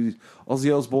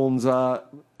Osbourne's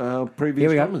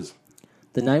previous drummers.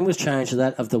 The name was changed to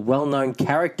that of the well-known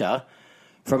character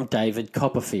from David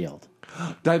Copperfield.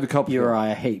 David Copperfield.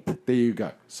 Uriah Heep. There you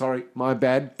go. Sorry, my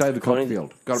bad. David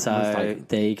Copperfield. Got it mistaken.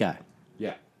 There you go.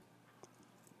 Yeah.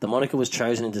 The moniker was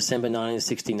chosen in December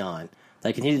 1969.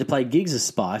 They continued to play gigs as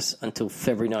Spice until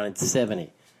February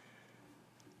 1970.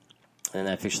 And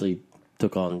they officially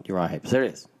took on Uriah Heep. So there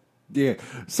it is. Yeah.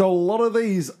 So a lot of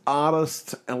these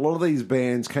artists and a lot of these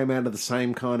bands came out of the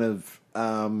same kind of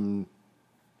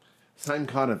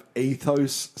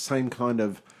ethos, same kind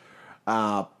of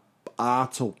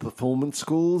arts or performance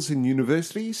schools in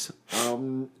universities.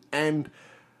 And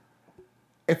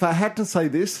if I had to say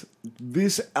this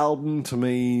album to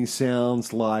me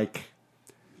sounds like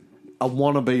a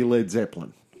wannabe Led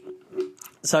Zeppelin.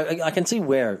 So I can see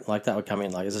where like that would come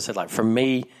in. Like as I said, like for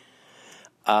me,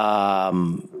 I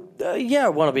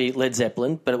want to be Led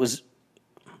Zeppelin, but it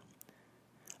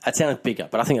sounded bigger.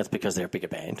 But I think that's because they're a bigger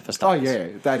band for starters. Oh yeah,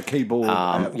 that keyboard,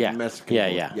 massive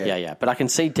keyboard. Yeah. But I can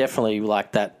see definitely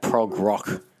like that prog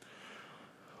rock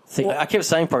thing. I kept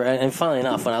saying prog, and funnily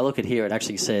enough, when I look at here, it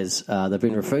actually says they've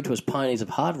been referred to as pioneers of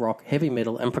hard rock, heavy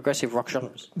metal, and progressive rock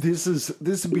genres. This is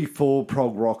before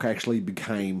prog rock actually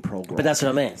became prog rock. But that's what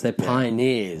I mean. They're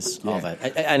pioneers of it,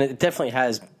 and it definitely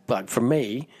has, like for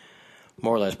me,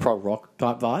 more or less prog rock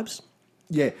type vibes.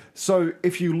 Yeah, so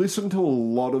if you listen to a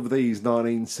lot of these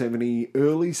 1970,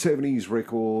 early 70s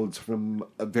records from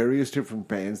various different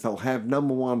bands, they'll have,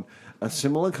 number one, a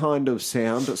similar kind of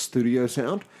sound, a studio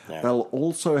sound. Yeah. They'll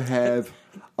also have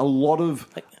a lot of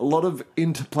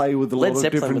interplay with a Led lot of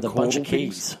Zeppelin different with a bunch of chordal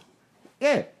things. keys.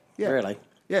 Yeah, yeah. Really?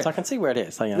 Yeah. So I can see where it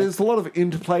is. So, you know. There's a lot of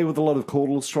interplay with a lot of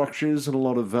chordal structures and a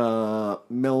lot of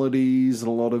melodies and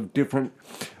a lot of different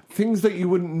things that you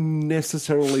wouldn't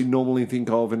necessarily normally think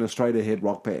of in a straight-ahead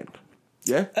rock band.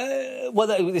 Yeah?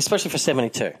 Well, especially for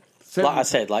 72. Like I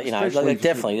said, like, you know, Especially like,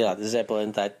 definitely, yeah, the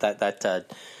Zeppelin,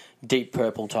 that Deep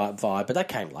Purple type vibe, but that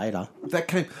came later. That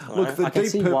came... You Look, know? the I can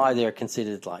Deep see Purple... why they're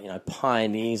considered, like, you know,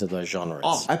 pioneers of those genres.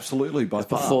 Oh, absolutely, by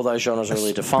far. Before those genres are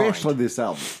really defined. Especially this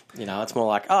album. You know, it's more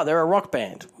like, oh, they're a rock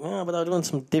band. Well, but they're doing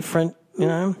some different, you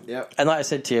know? Yep. And like I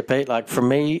said to you, Pete, like, for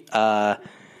me,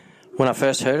 when I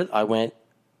first heard it, I went,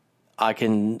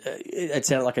 it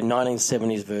sounded like a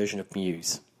 1970s version of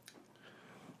Muse.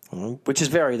 Which is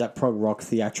very that prog rock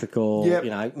theatrical, Yep. you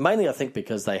know, mainly I think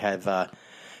because they have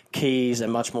keys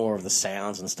and much more of the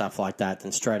sounds and stuff like that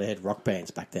than straight ahead rock bands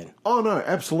back then. Oh, no,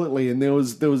 absolutely. And there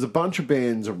was a bunch of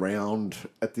bands around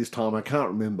at this time. I can't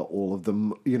remember all of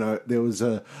them. You know, there was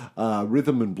a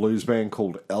rhythm and blues band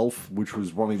called Elf, which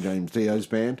was Ronnie James Dio's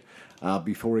band.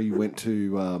 Before he went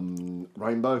to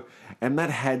Rainbow, and that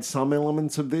had some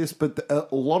elements of this, but a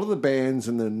lot of the bands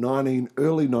in the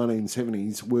early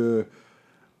 1970s were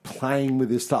playing with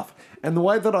this stuff. And the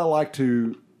way that I like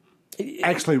to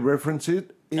actually reference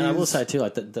it is... And I will say too,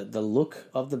 like the look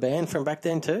of the band from back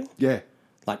then too, Yeah,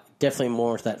 like definitely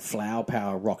more into that flower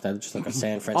power rock. They're just like a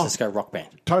San Francisco rock band.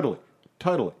 totally.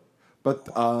 But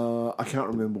I can't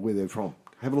remember where they're from.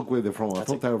 Have a look where they're from. I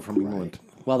thought they were from England.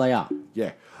 Well, they are.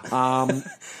 Yeah. I'm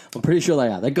pretty sure they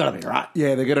are. They've got to be, right?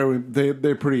 Yeah,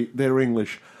 they're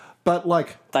English. But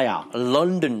like... They are.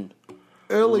 London,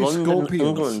 Scorpions.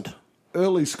 England.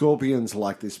 Early Scorpions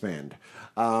like this band.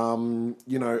 You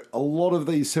know, a lot of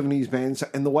these 70s bands,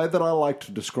 and the way that I like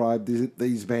to describe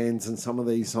these bands and some of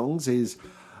these songs is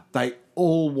they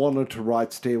all wanted to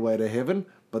write Stairway to Heaven,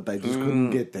 but they just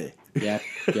couldn't get there. Yeah,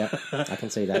 I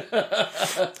can see that.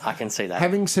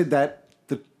 Having said that,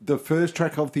 the first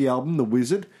track of the album, The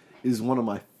Wizard, is one of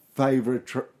my favourite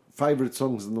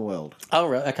songs in the world. Oh,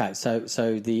 right. Okay.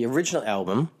 So the original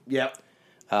album, Yep.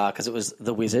 because it was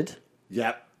The Wizard,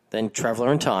 Yep. then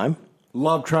Traveller in Time,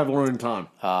 Love Traveller in Time.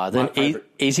 then My favourite.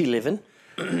 Easy Living.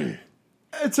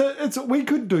 We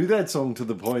could do that song to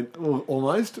the point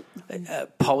almost.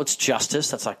 Poet's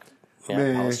Justice. That's like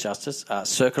Poet's Justice.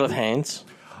 Circle of Hands.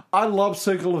 I love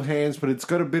Circle of Hands, but it's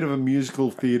got a bit of a musical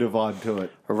theatre vibe to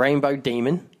it. Rainbow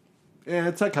Demon. Yeah,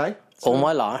 it's okay. All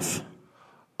My Life.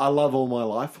 I love All My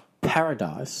Life.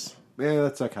 Paradise. Yeah,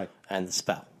 that's okay. And The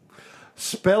Spell.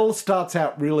 Spell starts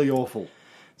out really awful.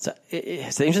 So the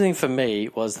interesting thing for me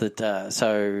was that I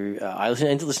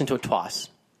ended up listening to it twice,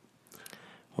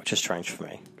 which is strange for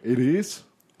me. It is.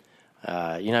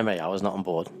 You know me, I was not on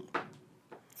board.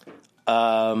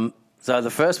 So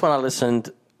the first one I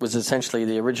listened was essentially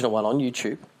the original one on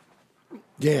YouTube.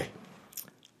 Yeah.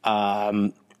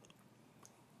 And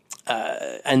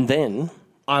then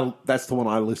that's the one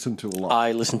I listen to a lot.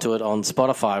 I listened to it on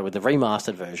Spotify with the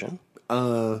remastered version.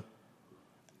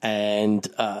 And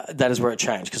that is where it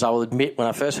changed. Because I will admit, when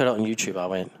I first heard it on YouTube, I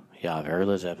went, yeah, very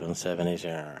Led Zeppelin,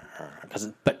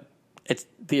 70s, but it's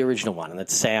the original one, and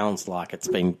it sounds like it's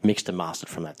been mixed and mastered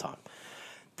from that time.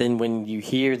 Then when you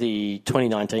hear the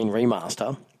 2019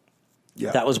 remaster,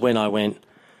 that was when I went,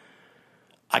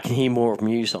 I can hear more of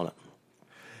Muse on it.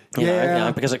 You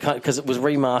know, because it was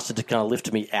remastered to kind of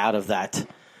lift me out of that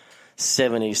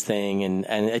 70s thing, and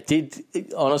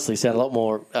it honestly sound a lot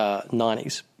more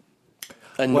 90s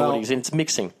and noughties, and it's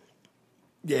mixing.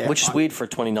 Yeah, which is weird for a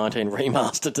 2019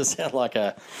 remaster to sound like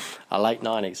a late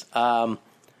 90s.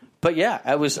 But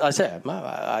yeah, it was.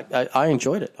 I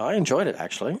enjoyed it. I enjoyed it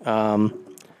actually.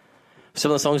 Some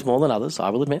of the songs more than others, I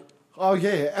will admit. Oh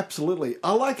yeah, absolutely.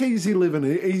 I like Easy Living.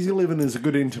 Easy Living is a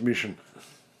good intermission.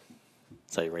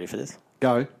 So you ready for this?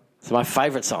 Go. So my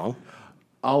favourite song.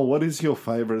 Oh, what is your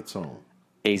favourite song?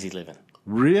 Easy Living.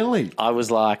 Really? I was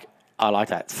like, I like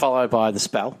that. Followed by The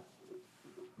Spell.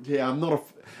 Yeah, I'm not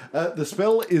a... The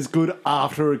Spell is good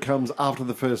after it comes after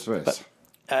the first verse.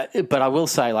 But I will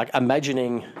say, like,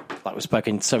 imagining, like we've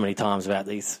spoken so many times about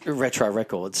these retro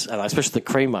records, and especially the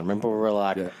Cream one. Remember, we were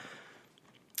like,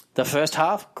 the first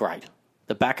half, great.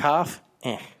 The back half,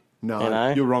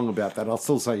 No, you're wrong about that. I'll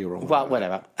still say you're wrong. Well,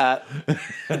 whatever.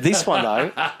 This one,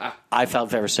 though, I felt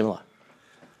very similar.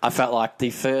 I felt like the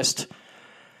first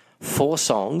 4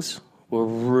 songs were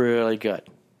really good.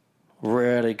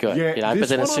 really good. Yeah, you know, this but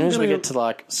then as one soon I'm as we gonna- get to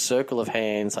like Circle of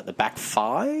Hands, like the back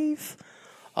five,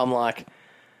 I'm like,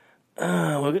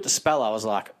 when we get to Spell, I was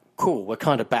like, cool, we're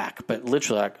kind of back. But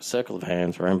literally, like Circle of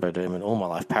Hands, Rainbow Demon, All My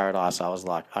Life, Paradise, I was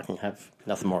like, I can have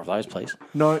nothing more of those, please.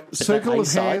 No, Circle of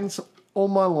A-side- Hands, All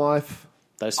My Life.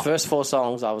 Those first 4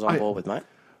 songs, I was on board with, mate.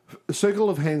 Circle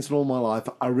of Hands and All My Life,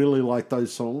 I really like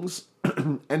those songs.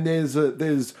 And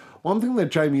there's one thing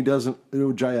that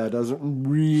JR doesn't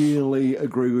really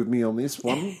agree with me on this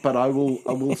one, but I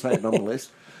will say it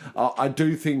nonetheless. I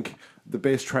do think the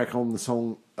best track on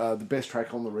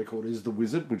the record is The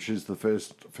Wizard, which is the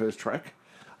first track.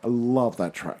 I love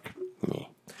that track. Yeah.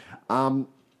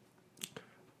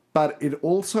 But it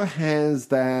also has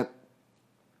that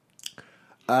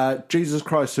Jesus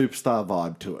Christ Superstar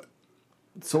vibe to it.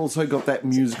 It's also got that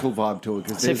musical vibe to it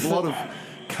because there's a lot of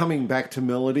coming back to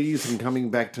melodies and coming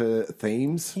back to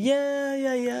themes,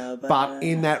 Yeah. but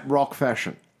in that rock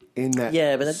fashion, in that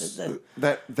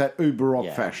that uber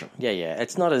rock fashion. Yeah.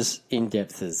 It's not as in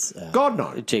depth as God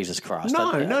no, Jesus Christ.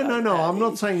 no. I'm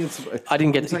not saying it's. I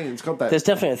didn't get. I'm saying it's got that. There's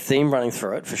definitely a theme running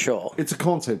through it for sure. It's a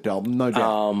concept album, no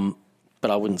doubt. But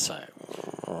I wouldn't say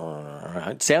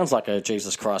it sounds like a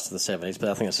Jesus Christ of the 70s, but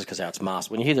I think it's just because how it's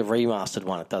mastered. When you hear the remastered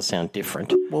one, it does sound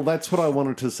different. Well, that's what I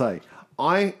wanted to say.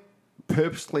 I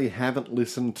purposely haven't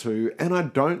listened to, and I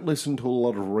don't listen to a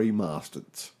lot of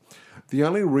remasters. The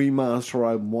only remaster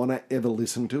I want to ever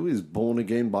listen to is Born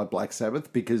Again by Black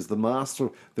Sabbath because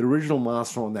the original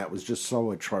master on that was just so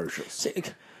atrocious.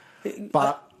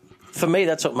 But for me,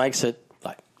 that's what makes it,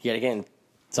 like, yet again,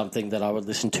 something that I would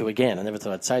listen to again. I never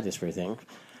thought I'd say this for anything.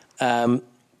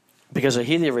 Because I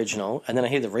hear the original and then I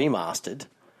hear the remastered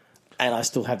and I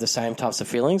still have the same types of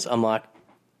feelings. I'm like,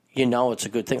 it's a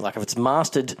good thing. Like if it's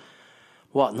mastered,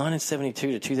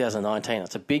 1972 to 2019,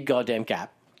 that's a big goddamn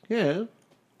gap. yeah,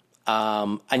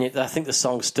 And yet I think the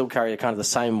songs still carry kind of the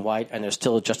same weight and they're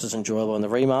still just as enjoyable in the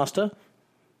remaster.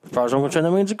 As far as I'm concerned, I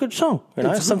mean, it's a good song. You know,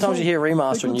 It's a good sometimes song. you hear a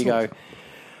remaster They're and you good go,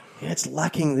 yeah, it's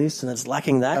lacking this and it's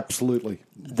lacking that. absolutely.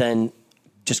 Then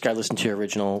just go listen to your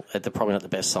original. They're probably not the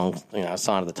best songs,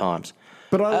 sign of the times.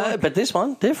 But But this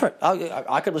one, different.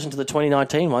 I could listen to the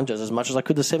 2019 one just as much as I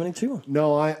could the 72 one.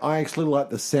 No, I actually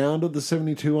like the sound of the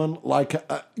 72 one, like,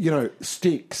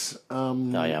 Sticks. Oh,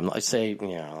 yeah, I'm not, see,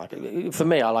 for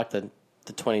me, I like the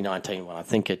 2019 one. I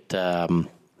think it,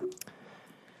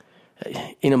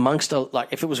 in amongst, like,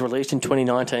 if it was released in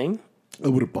 2019, It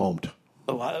would have bombed.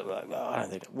 I don't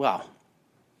think,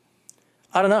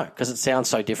 I don't know, because it sounds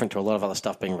so different to a lot of other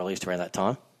stuff being released around that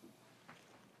time.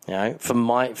 For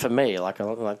me, like, I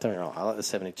like the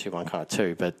 72 one kind of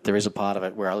too, but there is a part of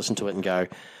it where I listen to it and go,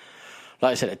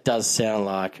 like I said, it does sound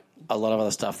like a lot of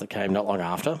other stuff that came not long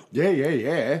after.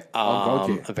 Yeah. I'll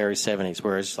go The very 70s,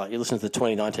 whereas like you listen to the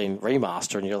 2019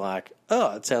 remaster and you're like,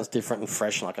 oh, it sounds different and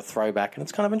fresh and like a throwback, and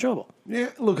it's kind of enjoyable. Yeah,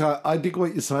 look, I dig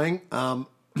what you're saying.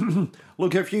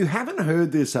 Look, if you haven't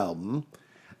heard this album,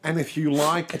 and if you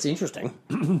like, It's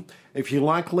interesting. if you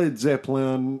like Led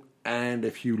Zeppelin, and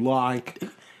if you like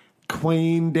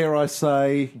Queen, dare I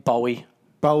say, Bowie.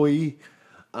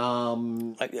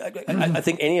 I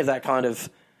think any of that kind of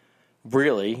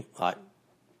really, like,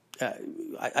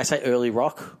 I say early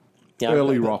rock.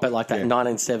 Early rock, But like that yeah.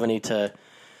 1970 to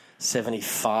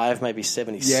 75, maybe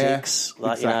 76. Yeah,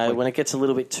 like, exactly. when it gets a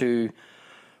little bit too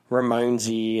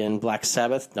Ramonesy and Black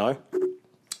Sabbath, no.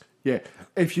 Yeah,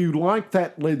 if you like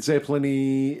that Led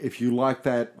Zeppelin-y, if you like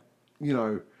that,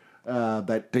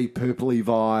 that Deep Purple-y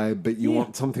vibe, but you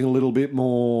want something a little bit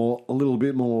more.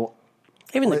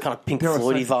 Even the kind of Pink dare I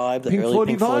Floyd-y say, vibe, the early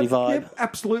Pink Floyd vibe. Yep,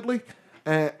 absolutely.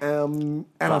 And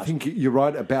I think you're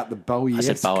right about the Bowie. I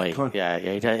said Bowie. Kind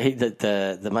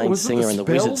of, The main Was it singer the in The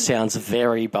Spell? Wizard sounds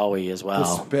very Bowie as the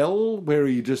well. spell where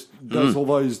he just does all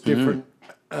those different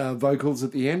vocals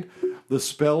at the end. The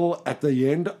spell at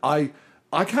the end, I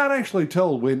can't actually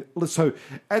tell when. So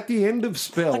at the end of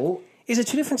spell, Is it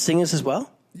two different singers as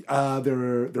well?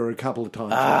 there are a couple of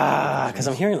times. Because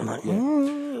I'm hearing them like,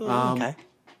 okay.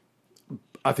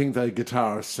 I think the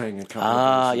guitarist sang a couple.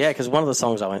 of verses. Yeah, because one of the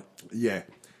songs I went, Yeah.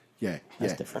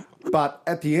 That's different. But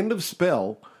at the end of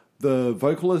spell, the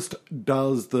vocalist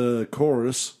does the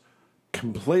chorus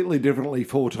completely differently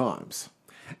 4 times.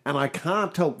 And I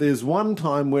can't tell. There's one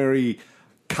time where he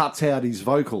cuts out his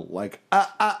vocal, like,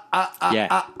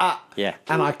 yeah.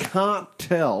 And I can't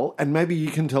tell, and maybe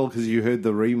you can tell because you heard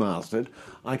the remastered,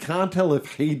 I can't tell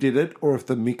if he did it or if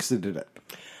the mixer did it.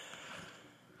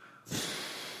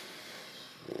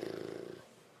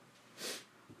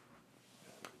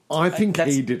 I think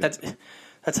he did it.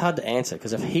 That's hard to answer,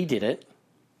 because if he did it,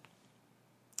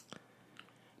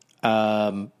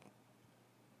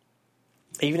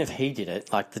 even if he did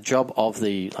it, like the job of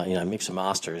the mix and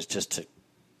master is just to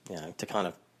kind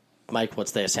of make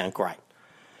what's there sound great.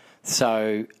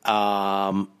 So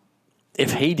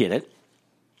if he did it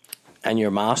and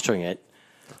you're mastering it,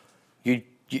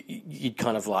 you'd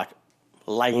kind of like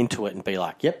lay into it and be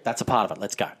like, yep, that's a part of it,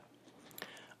 let's go.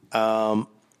 And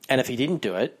if he didn't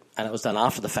do it and it was done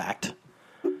after the fact,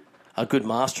 a good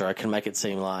masterer can make it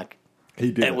seem like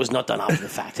it was not done after the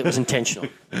fact. It was intentional.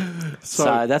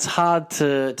 So that's hard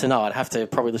to know. I'd have to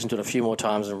probably listen to it a few more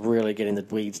times and really get in the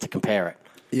weeds to compare it.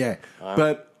 Yeah,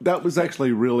 but that was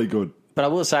actually really good. But I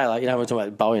will say, like, we're talking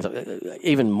about Bowie,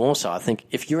 even more so, I think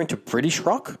if you're into British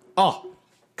rock,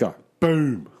 go.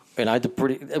 Boom.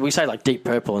 We say like Deep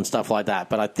Purple and stuff like that,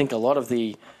 but I think a lot of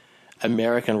the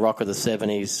American rock of the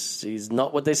 70s is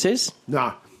not what this is.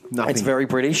 No, nothing. It's very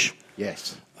British.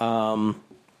 Yes.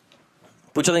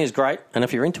 Which I think is great, and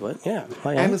if you're into it, yeah.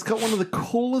 And it's got one of the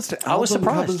coolest album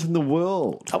covers in the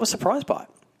world. I was surprised by it.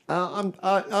 I'm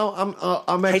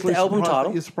actually the album surprised title.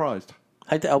 that you're surprised.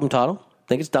 Hate the album title.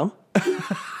 Think it's dumb.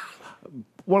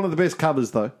 One of the best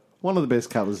covers, though. One of the best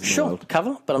covers in the world. Sure,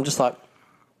 cover, but I'm just like,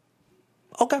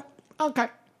 okay.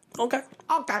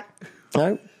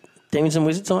 No, Demons and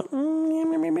Wizards, I'm like,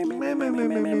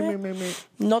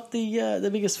 not the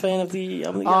biggest fan of the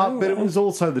album. But it was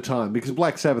also the time, because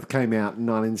Black Sabbath came out in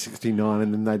 1969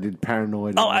 and then they did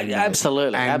Paranoid.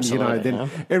 Absolutely. And, absolutely. Then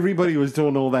everybody was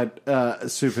doing all that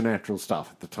supernatural stuff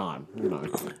at the time,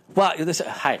 Well,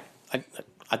 hey,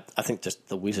 I think just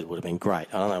the Wizard would have been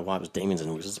great. I don't know why it was Demons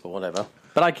and Wizards, but whatever.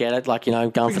 But I get it, like, going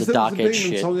because for the dark edge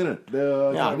shit. shit. Song in it.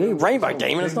 Rainbow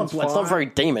Demon. It's not very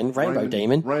demon. Rainbow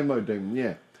Demon. Rainbow Demon.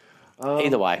 Yeah.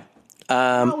 Either way,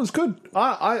 that was good.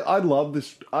 I love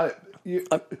this.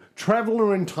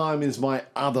 Traveller in Time is my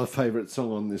other favourite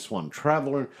song on this one.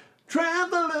 Traveller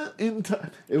in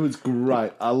Time. It was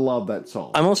great. I love that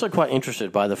song. I'm also quite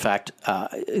interested by the fact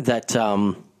that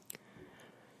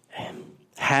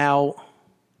how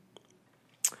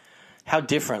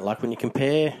different, like when you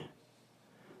compare.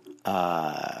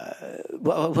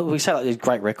 We say like these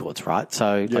great records, right?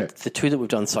 So like the two that we've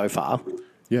done so far.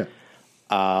 Yeah.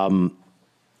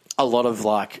 A lot of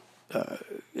like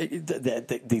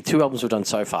the two albums we've done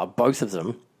so far, both of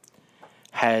them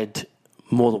had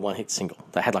more than one hit single.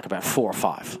 They had like about 4 or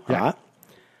 5, right?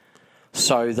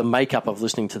 So the makeup of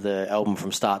listening to the album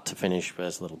from start to finish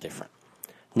was a little different.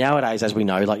 Nowadays, as we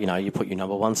know, like you put your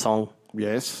number one song.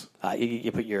 Yes.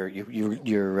 You put your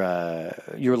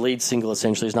lead single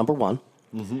essentially is number one,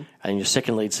 and your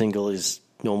second lead single is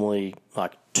normally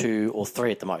like 2 or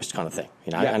 3 at the most, kind of thing.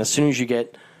 And as soon as you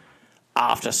get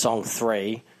after song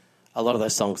 3, a lot of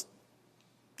those songs,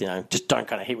 just don't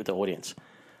kind of hit with the audience.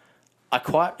 I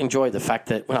quite enjoy the fact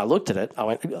that when I looked at it, I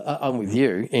went, I'm with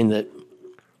you in that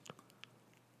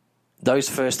those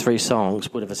first 3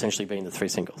 songs would have essentially been the 3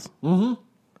 singles. Mm-hmm.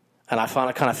 And I find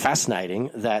it kind of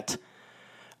fascinating that,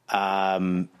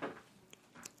 that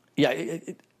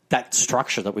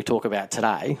structure that we talk about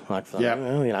today, like,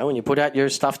 when you put out your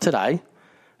stuff today,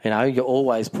 you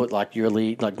always put like your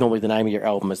lead, like normally the name of your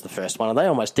album is the first one, and they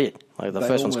almost did. Like the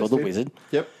first one's called The Wizard.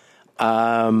 Yep. It's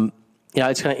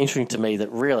kind of interesting to me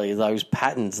that really those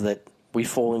patterns that we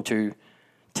fall into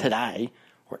today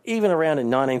were even around in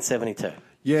 1972.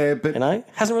 Yeah, but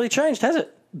hasn't really changed, has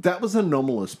it? That was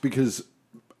anomalous because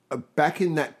back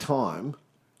in that time,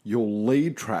 your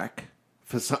lead track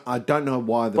for I don't know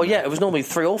why. It was normally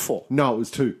 3 or 4. No, it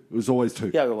was 2. It was always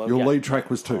 2. Yeah, your lead track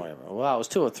was 2. Well, it was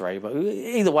 2 or 3, but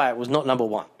either way, it was not number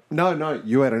 1. No,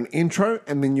 you had an intro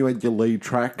and then you had your lead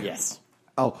track. Yes.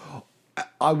 Oh,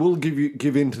 I will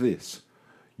give in to this.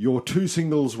 Your 2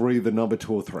 singles were either number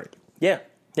 2 or 3. Yeah.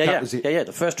 That was it.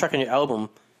 The first track on your album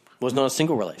was not a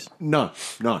single release. No.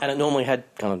 And it normally had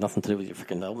kind of nothing to do with your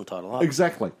freaking album title. Either.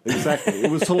 Exactly.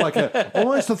 It was sort of like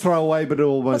almost a throwaway, but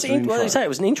almost an intro. What did you say? It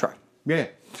was an intro. Yeah.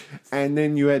 And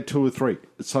then you had 2 or 3.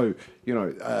 So,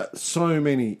 so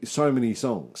many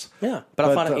songs. Yeah. But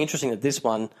I find it interesting that this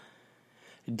one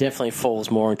definitely falls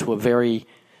more into a very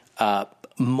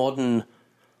modern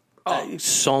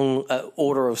song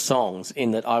order of songs,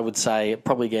 in that I would say it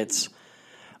probably gets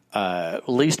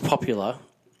least popular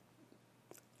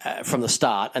from the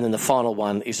start, and then the final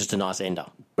one is just a nice ender.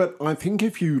 But I think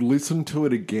if you listen to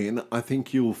it again, I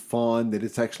think you'll find that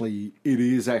it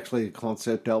is actually a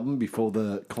concept album before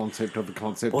the concept of a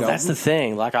concept album. Well, that's the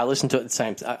thing. Like, I listened to it the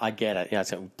same. I get it. Yeah,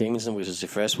 it's got Demons and Wizards. The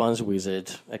first one's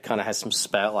Wizard. It kind of has some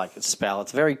spell.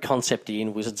 It's very concept-y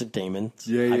in Wizards of Demons.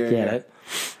 I get it.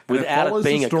 Without it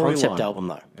being a concept album,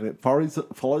 though. And it follows the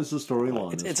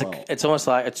storyline as well. It's almost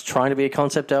like it's trying to be a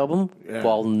concept album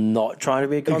while not trying to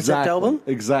be a concept album.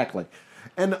 Exactly.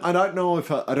 And I don't know if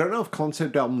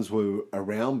concept albums were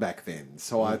around back then.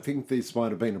 So I think this might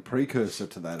have been a precursor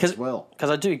to that as well. Because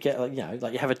I do get,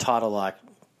 like, you have a title like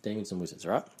Demons and Wizards,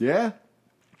 right? Yeah.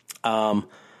 So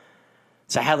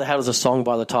how does a song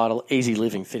by the title Easy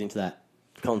Living fit into that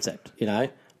concept?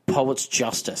 Poet's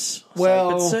Justice.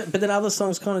 Well, but then other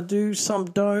songs kind of do, some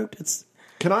don't. It's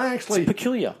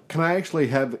peculiar. Can I actually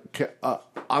have?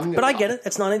 But I get it.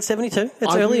 It's 1972.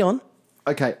 It's early on.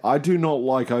 Okay, I do not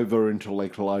like over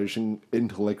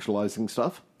intellectualizing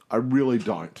stuff. I really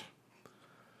don't.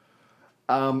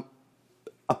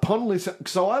 Upon listen,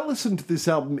 so I listen to this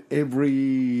album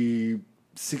every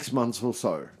 6 months or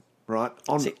so, right?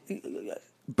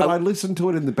 But I listen to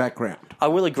it in the background. I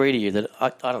will agree to you that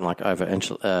I don't like over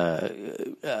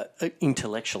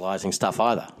intellectualizing stuff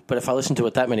either. But if I listen to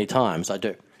it that many times, I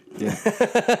do. Yeah.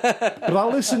 But I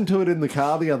listened to it in the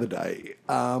car the other day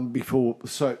for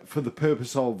the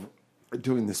purpose of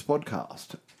doing this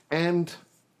podcast. And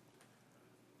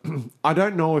I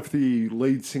don't know if the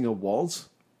lead singer was,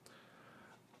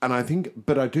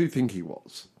 but I do think he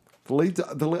was.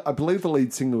 I believe the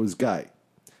lead singer was gay.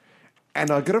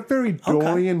 And I got a very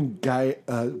Dorian Gray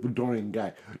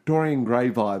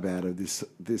vibe out of this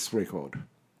record.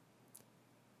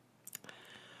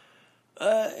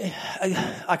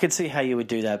 I could see how you would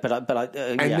do that,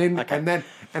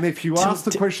 and if you ask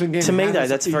the question again, to me though,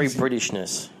 that's very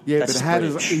Britishness. Yeah, that's but how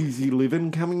British. Does Easy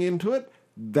Living coming into it?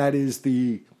 That is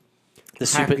the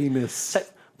happiness.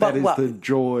 The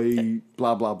joy.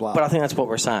 Blah blah blah. But I think that's what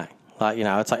we're saying.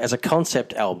 It's like as a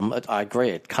concept album, I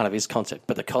agree, it kind of is concept,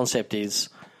 but the concept is,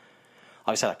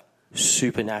 I would say, like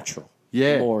supernatural.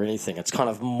 Yeah, more than anything. It's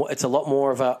kind of it's a lot more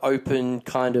of an open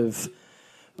kind of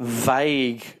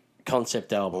vague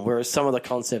concept album, whereas some of the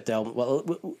concept albums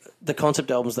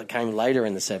that came later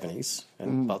in the 70s,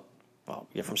 and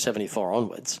from 74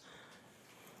 onwards,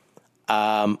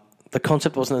 the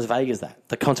concept wasn't as vague as that.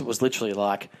 The concept was literally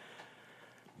like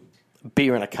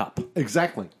beer in a cup.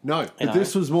 Exactly. No, but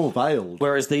this was more veiled.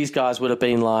 Whereas these guys would have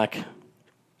been like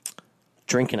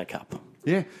drink in a cup.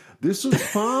 Yeah. This was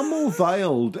far more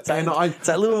veiled, it's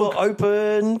a little more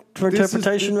open for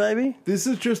interpretation. Maybe this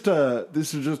is just a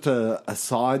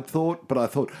side thought, but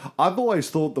I've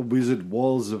always thought The Wizard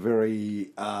was a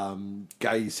very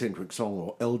gay centric song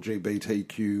or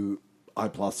LGBTQI+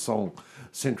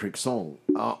 centric song.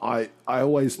 I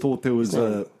always thought there was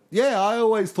I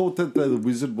always thought that the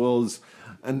Wizard was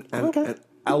an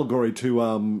allegory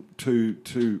to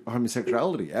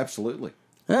homosexuality. Absolutely.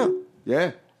 Yeah.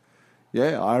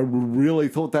 Yeah, I really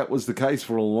thought that was the case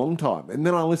for a long time. And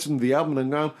then I listened to the album and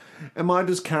go, am I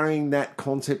just carrying that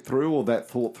concept through or that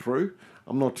thought through?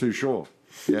 I'm not too sure.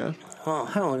 Yeah. Oh,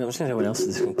 hang on. I'm just going to see what else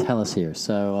this can tell us here.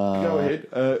 So go ahead.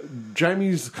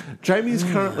 Jamie's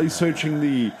currently searching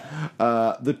the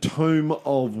tome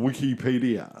of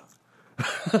Wikipedia.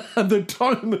 The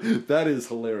tome, that is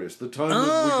hilarious. The tome of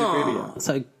Wikipedia.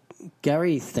 So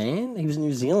Gary Than, he was a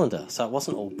New Zealander, so it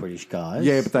wasn't all British guys.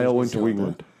 Yeah, but they all went to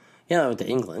England. Yeah, I went to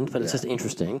England, but it's just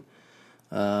interesting.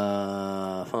 It's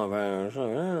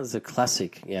a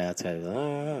classic. Yeah, it's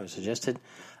suggested.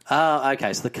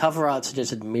 Okay, so the cover art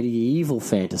suggested medieval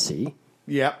fantasy.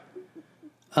 Yep.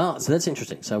 Oh, so that's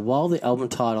interesting. So while the album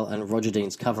title and Roger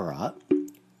Dean's cover art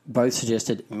both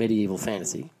suggested medieval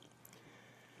fantasy,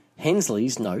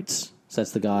 Hensley's notes, so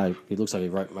that's the guy who looks like he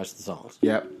wrote most of the songs.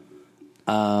 Yep.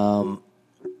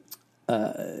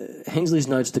 Hensley's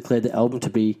notes declared the album to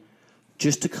be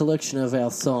just a collection of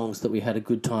our songs that we had a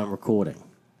good time recording.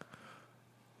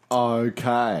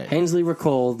 Okay. Hensley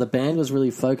recalled the band was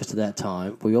really focused at that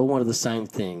time. We all wanted the same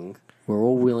thing. We were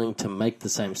all willing to make the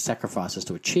same sacrifices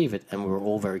to achieve it, and we were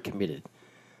all very committed.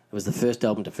 It was the first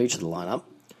album to feature the lineup,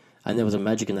 and there was a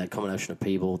magic in that combination of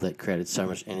people that created so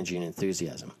much energy and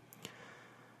enthusiasm.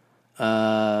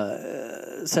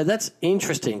 So that's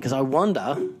interesting, because I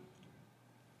wonder...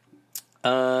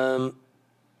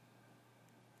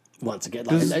 once again,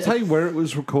 does it tell you where it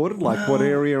was recorded? Like what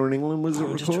area in England was it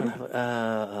recorded?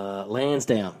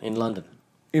 Lansdowne in London.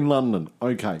 In London,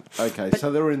 okay. But,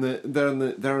 so they're in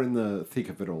the thick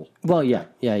of it all. Well, yeah.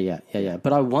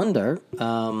 But I wonder,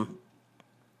 and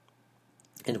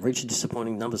it reached a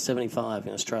disappointing number 75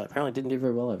 in Australia. Apparently, didn't do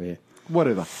very well over here.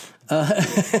 Whatever.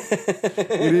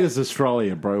 It is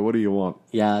Australia, bro. What do you want?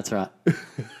 Yeah, that's right.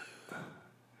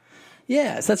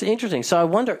 Yeah, so that's interesting. So I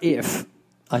wonder if.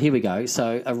 Here we go.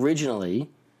 So originally,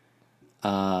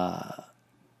 A-side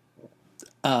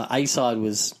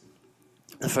was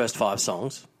the first 5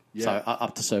 songs. Yeah. So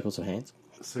up to Circles of Hands.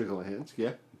 Circle of Hands,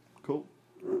 yeah. Cool.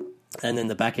 And then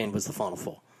the back end was the final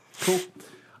 4. Cool.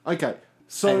 Okay.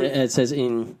 So and it says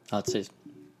so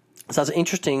it's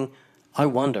interesting. I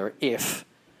wonder if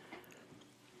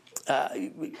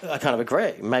I kind of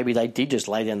agree. Maybe they did just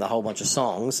lay down the whole bunch of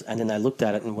songs and then they looked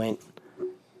at it and went,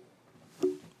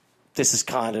 this is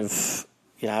kind of,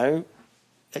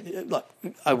 like,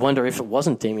 I wonder if it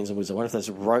wasn't Demons and Wizards. I wonder if they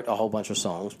just wrote a whole bunch of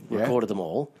songs, recorded them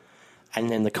all, and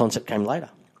then the concept came later.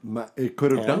 It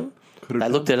could have done. They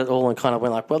looked at it all and kind of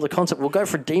went like, well, the concept, we'll go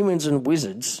for Demons and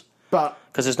Wizards. But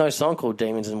because there's no song called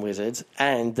Demons and Wizards,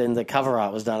 and then the cover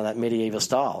art was done in that medieval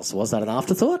style. So was that an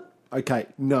afterthought? Okay,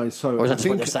 no. So Or is that just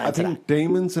what they're saying I think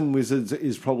Demons and Wizards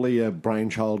is probably a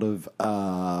brainchild of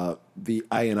the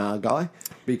A&R guy,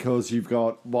 because you've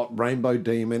got Rainbow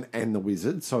Demon and the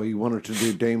Wizard. So he wanted to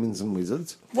do Demons and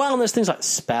Wizards. Well, and there's things like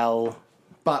Spell,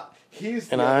 But here's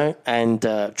and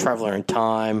Traveller in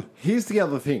Time. Here's the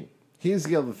other thing.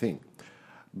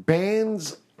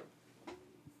 Bands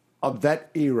of that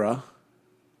era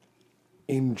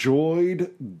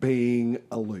enjoyed being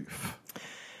aloof.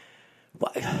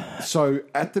 So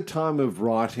at the time of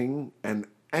writing, and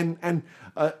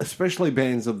especially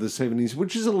bands of the 70s,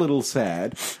 which is a little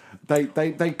sad,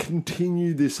 they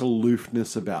continue this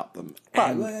aloofness about them.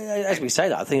 But as we say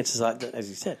that, I think it's just like, as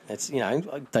you said, it's,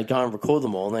 they go and record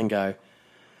them all and then go,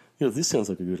 this sounds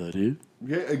like a good idea.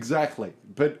 Yeah, exactly.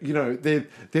 But,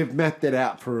 they've mapped that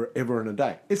out forever and a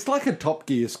day. It's like a Top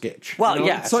Gear sketch. Well,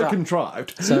 yeah. It's so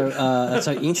contrived.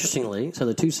 So interestingly,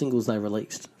 the two singles they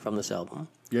released from this album,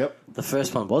 Yep. the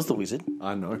first one was The Wizard.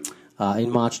 I know.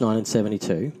 In March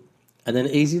 1972. And then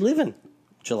Easy Living,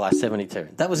 July 72.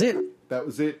 That was it. That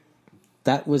was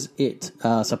it.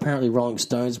 So apparently Rolling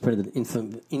Stones printed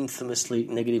an infamously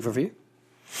negative review.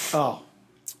 Oh.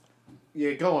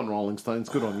 Yeah, go on, Rolling Stones.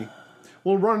 Good on you.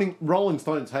 Well, Rolling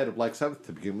Stones hated Black Sabbath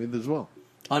to begin with as well.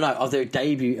 I know, of their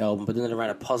debut album, but then they ran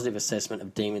a positive assessment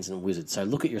of Demons and Wizards. So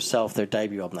Look at Yourself, their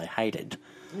debut album, they hated.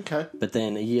 Okay. But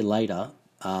then a year later,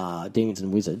 Demons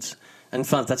and Wizards. And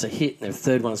fun, that's a hit. Their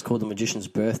third one is called The Magician's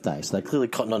Birthday. So they clearly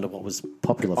cottoned on to what was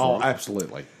popular for them. Oh,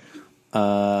 absolutely.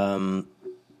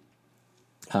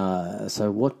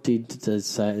 So what did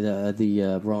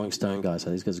the Rolling Stone guy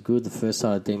say? These guys are good. The first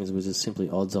side of Demons and Wizards simply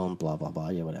odds on, blah, blah, blah.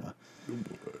 Yeah, whatever.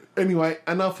 Anyway,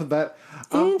 enough of that.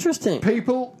 Interesting.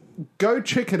 People, go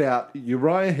check it out.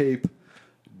 Uriah Heep,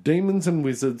 Demons and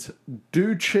Wizards.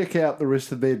 Do check out the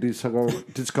rest of their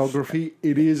discography.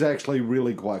 It is actually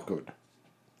really quite good.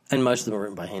 And most of them are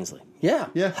written by Hensley. Yeah.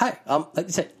 Yeah. Hey, like you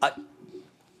said,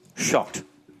 shocked.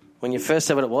 When you first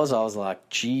said what it was, I was like,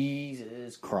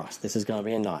 Jesus Christ, this is going to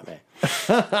be a nightmare.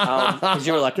 Because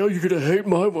you were like, oh, you're going to hate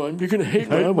my one. You're going to hate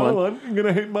my one. You're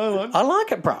going to hate my one. I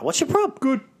like it, bro. What's your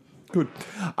problem? Good.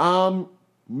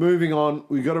 Moving on.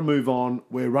 We've got to move on.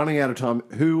 We're running out of time.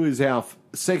 Who is our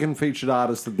second featured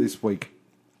artist of this week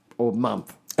or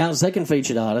month? Our second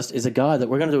featured artist is a guy that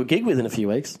we're going to do a gig with in a few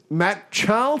weeks. Matt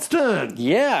Charleston.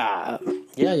 Yeah.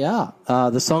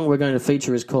 The song we're going to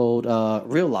feature is called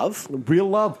Real Love. Real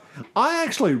Love. I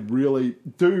actually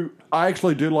do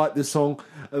like this song.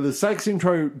 The sax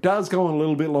intro does go on a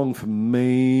little bit long for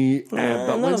me.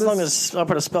 But not as long as I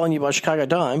Put a Spell on You by Chicago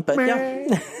Dime, but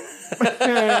yeah.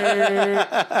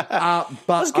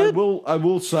 But I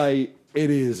will say it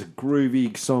is a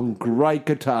groovy song. Great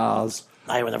guitars.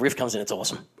 Hey, when the riff comes in, it's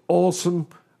awesome. Awesome.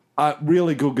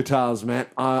 Really good guitars,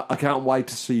 Matt. I can't wait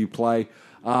to see you play.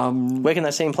 Where can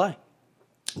they see him play?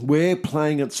 We're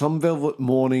playing at Some Velvet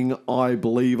Morning, I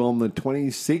believe, on the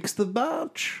 26th of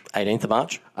March. 18th of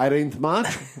March. 18th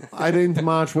of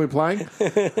March we're playing.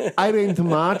 18th of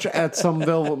March at Some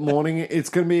Velvet Morning. It's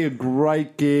going to be a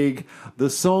great gig. The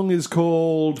song is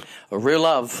called Real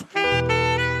Love.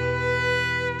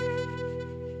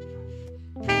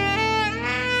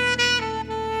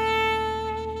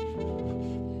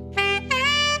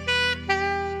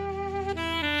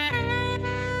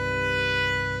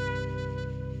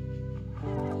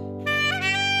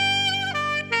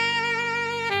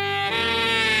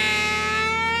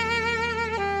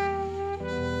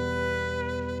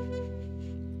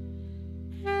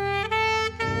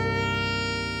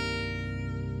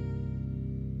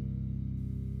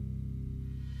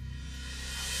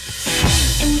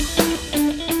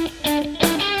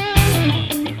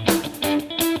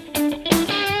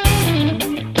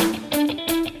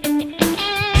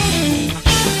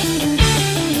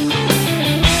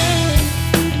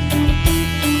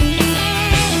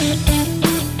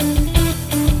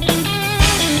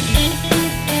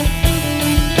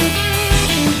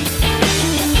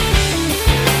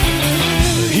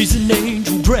 He's an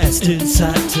angel dressed in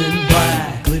satin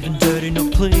black, living dirty,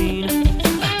 not clean.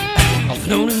 I've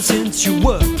known him since you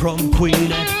were prom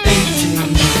queen at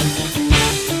 18.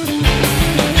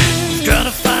 He's got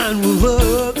a fine with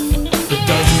love that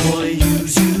doesn't want to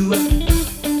use you.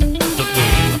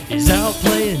 He's out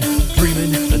playing,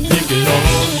 dreaming, and thinking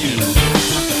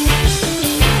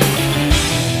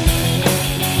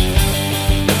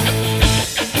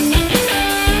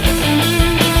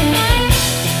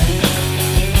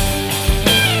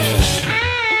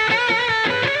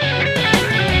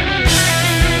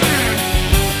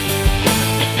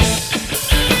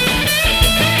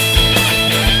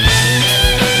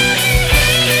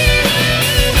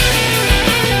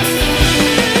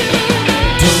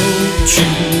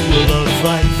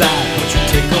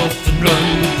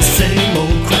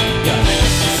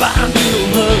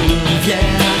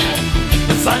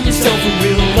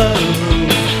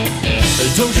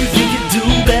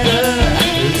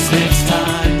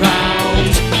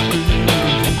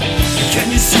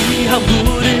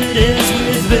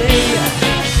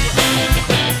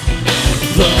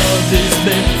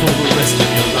for the rest of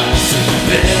your life. So you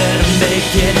better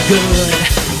make it good.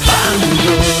 Find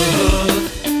love.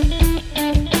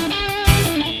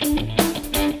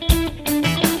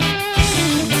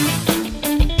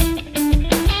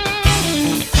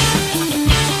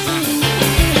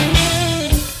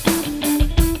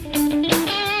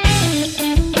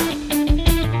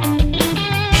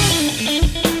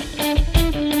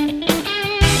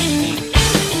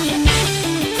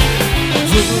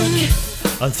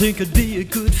 I think I'd be a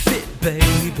good fit,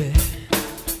 baby.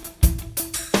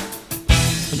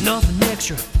 Nothing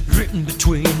extra written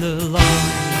between the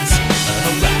lines.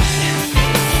 Alright.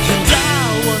 And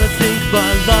I wanna think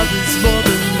my love is more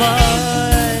than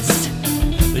lust.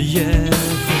 Yeah,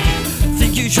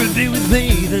 think you should be with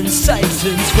me than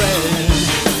Satan's friend.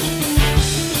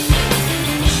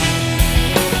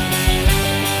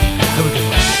 Here we go.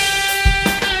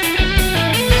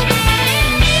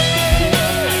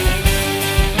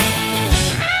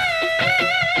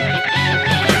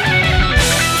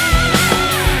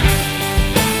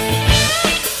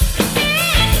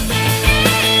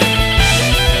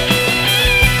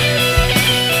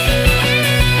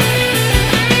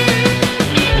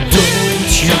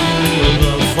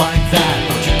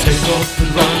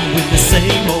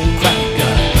 Same old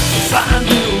cracker. Find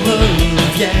real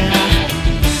love, yeah.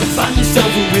 Find yourself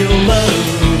a real love.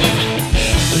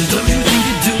 Don't you think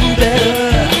you do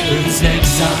better this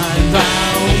next time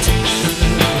round?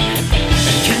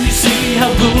 Can you see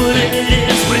how good it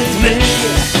is with me?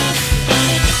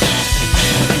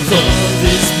 Love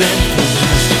is meant for the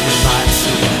rest of your life,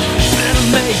 so you better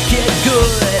make it good.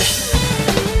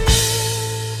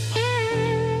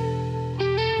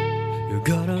 You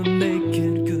gotta make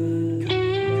it good.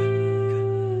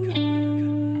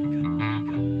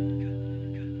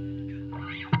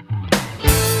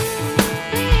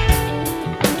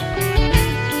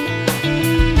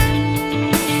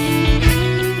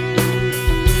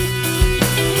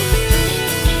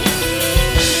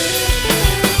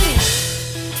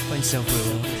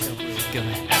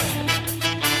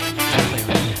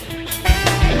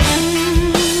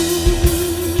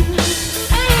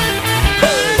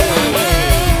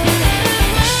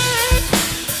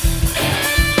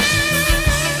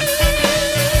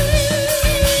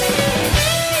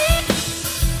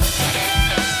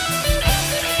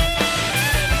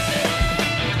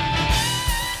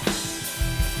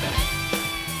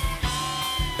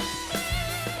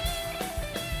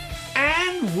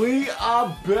 We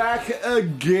are back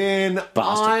again.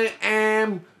 Bastard. I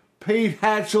am Pete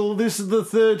Hatchell. This is the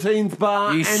 13th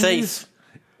bar. You and thief. This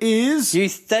is... You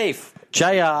thief.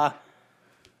 JR,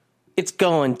 it's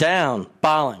going down,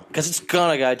 Barling, because it's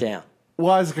going to go down.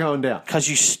 Why is it going down? Because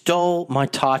you stole my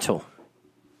title.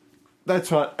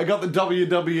 That's right. I got the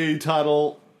WWE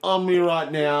title on me right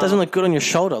now. Doesn't look good on your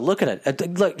shoulder. Look at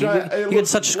it. Look, you got looks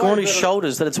such way scrawny better.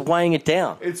 shoulders that it's weighing it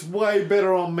down. It's way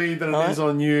better on me than it All right. is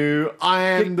on you. I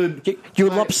am You're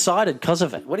mate, lopsided because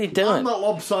of it. What are you doing? I'm not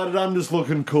lopsided. I'm just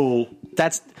looking cool.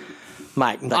 That's...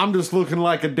 Mate, I'm just looking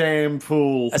like a damn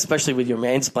fool. especially with your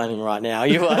mansplaining right now,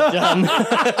 you are done.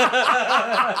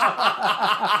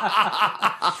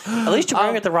 At least you're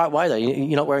wearing it the right way, though.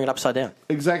 You're not wearing it upside down.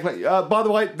 Exactly. By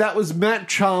the way, that was Matt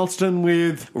Charleston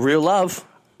with Real love.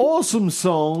 awesome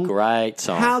song. Great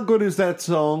song. How good is that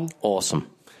song? Awesome.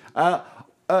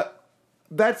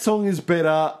 That song is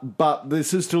better, but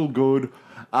this is still good.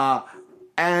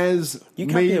 As You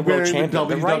can't be me a world wearing the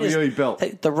champion. WWE belt.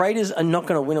 Hey, the Raiders are not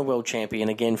going to win a world champion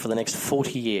again for the next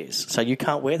 40 years, so you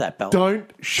can't wear that belt. Don't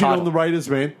shit Title. on the Raiders,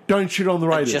 man. Don't shit on the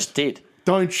I Raiders. just did.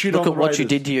 Don't shit Look on at the what Raiders. you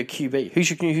did to your QB. Who's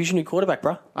your new quarterback,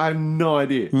 bro? I have no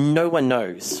idea. No one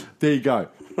knows. There you go.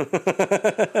 I'm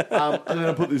going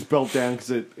to put this belt down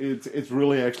because it's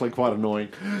really actually quite annoying.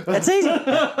 That's easy.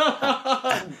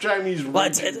 Jamie's Well,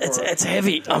 reaching for it. it's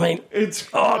heavy. I mean, It's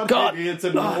Oh, not God. heavy, it's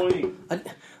annoying.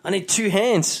 I need two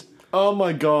hands. Oh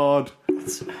my god.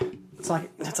 It's like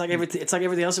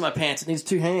everything else in my pants. It needs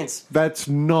two hands. That's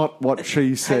not what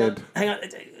she said. Hang on.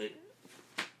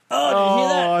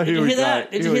 Oh, did you hear that?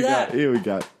 Did you hear that? Here we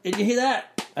go. Did you hear that?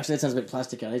 Actually, that sounds a bit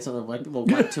plastic. I need something a bit more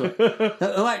weight to it.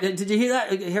 Oh, wait, did you hear that?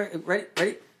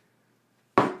 Ready?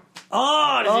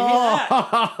 Oh, did you hear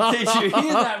that? Did you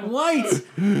hear that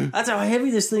weight? That's how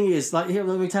heavy this thing is. Like, here,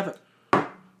 let me tap it.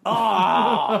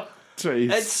 Oh,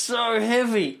 Jeez. it's so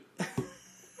heavy.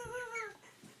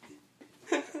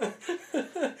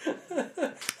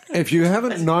 If you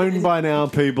haven't known by now,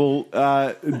 people,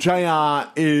 JR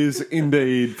is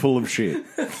indeed full of shit.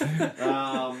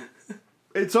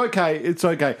 It's okay. It's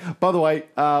okay. By the way,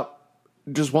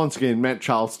 just once again, Matt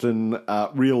Charleston,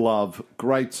 Real Love,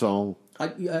 great song. I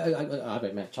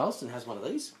bet Matt Charleston has one of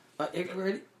these.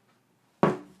 Ready?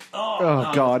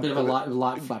 Oh, God. Bit of a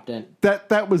light flap down.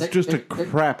 That was just a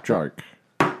crap joke.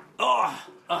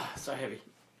 So heavy.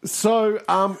 So,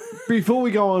 before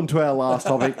we go on to our last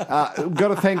topic, we've got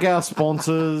to thank our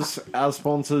sponsors. Our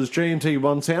sponsors, G&T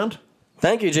One Sound.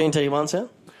 Thank you, G&T One Sound.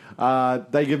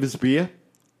 They give us beer.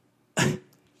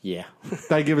 Yeah.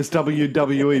 They give us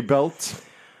WWE belts.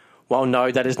 Well,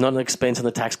 no, that is not an expense on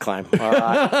the tax claim. All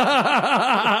right.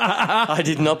 I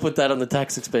did not put that on the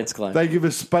tax expense claim. They give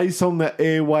us space on the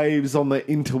airwaves, on the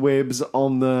interwebs,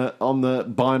 on the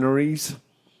binaries.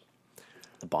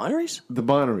 The binaries? The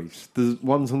binaries. The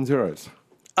ones and zeros.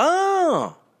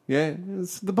 Oh. Yeah,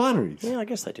 it's the binaries. Yeah, I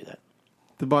guess they do that.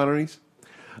 The binaries.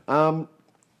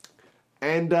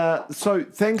 So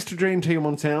thanks to G&T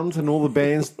One Sounds and all the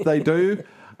bands they do.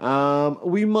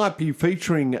 We might be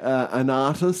featuring an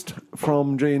artist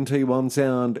from G&T One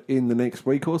Sound in the next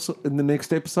week or so, in the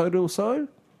next episode or so.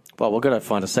 Well, we're going to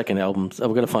find a second album. We're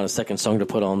going to find a second song to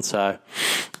put on, so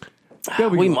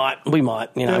We might,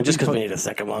 There'll just be because we fun. need a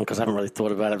second one, because I haven't really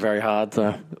thought about it very hard.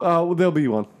 So. Well, there'll be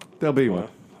one. There'll be one.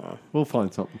 We'll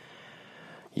find something.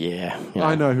 Yeah.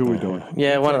 I know who we're doing.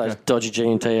 Yeah, one of Okay. those dodgy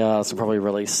G&T artists will probably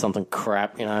release something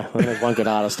crap, There's one good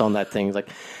artist on that thing. Like,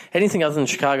 anything other than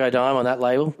Chicago Dime on that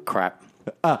label, crap.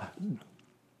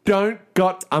 Get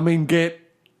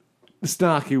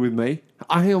snarky with me.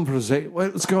 Hang on for a sec.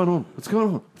 Wait, what's going on? What's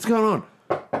going on?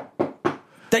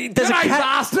 There's G'day, a cat.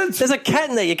 bastards! There's a cat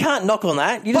in there. You can't knock on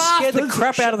that. You just scared the Bastards!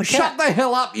 crap out of the Shut cat. the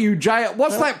hell up, you Jay.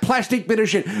 What's that plastic bit of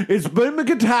shit? It's Boomer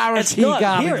Guitarist It's here, not.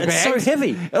 garbage Here, it's so bags.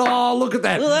 heavy. Oh, look at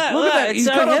that. Look at that. It's He's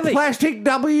so got heavy. a plastic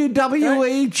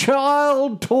WWE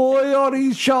child toy on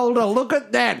his shoulder. Look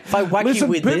at that. If I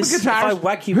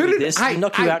whack you with this, I'll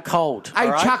knock you out cold. Hey,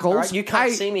 all right? Chuckles. All right? You can't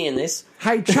Hey, see me in this.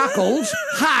 Hey, Chuckles.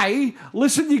 Hey,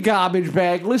 listen, you garbage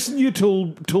bag. Listen, you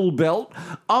tool belt.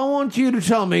 I want you to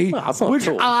tell me Well, it's not which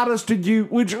Tool. artist did you,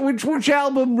 which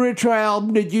album, retro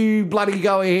album, did you bloody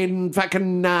go ahead and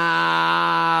fucking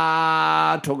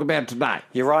talk about today?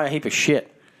 You're right, a heap of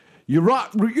shit. You're right.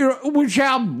 Which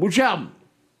album?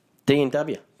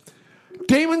 D&W.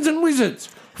 Demons and Wizards.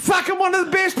 Fucking one of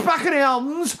the best fucking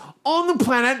albums on the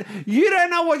planet. You don't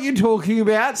know what you're talking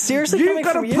about. Seriously, You've coming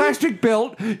got from a you? plastic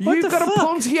belt. You've the got fuck? a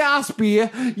Ponzi ass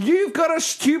beer. You've got a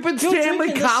stupid Stanley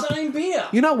drinking the Cup. same beer.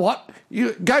 You know what?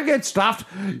 You go get stuffed.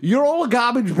 You're all a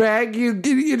garbage bag. You're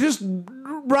just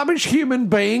rubbish human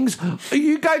beings.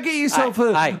 You go get yourself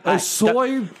a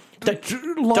soy.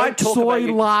 Light talk soy about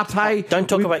you- latte. Don't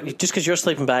talk with- about just because your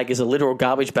sleeping bag is a literal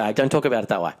garbage bag. Don't talk about it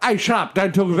that way. Hey, shut up.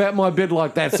 Don't talk about my bed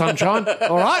like that, sunshine.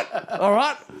 All right?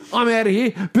 I'm out of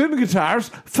here. Boomer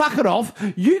Guitarist, fuck it off.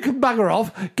 You can bugger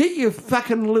off. Get your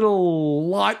fucking little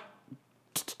light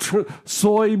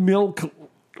soy milk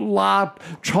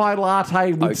chai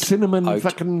latte with cinnamon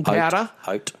fucking powder.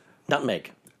 Oat.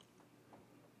 Nutmeg.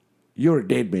 You're a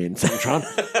dead man, sunshine.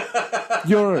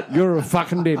 You're a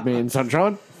fucking dead man,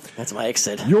 sunshine. That's what my ex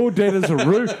said. You're dead as a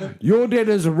roo. You're dead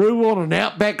as a roo on an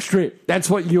outback strip. That's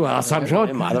what you are,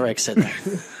 sunshine. My other ex said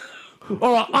that.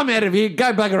 All right, I'm out of here.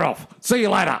 Go bugger off. See you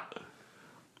later.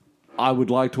 I would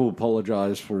like to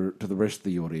apologise to the rest of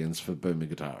the audience for Boomer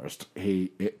Guitarist.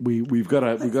 We've got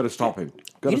to stop him.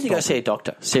 You need to go see a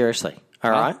doctor. Seriously.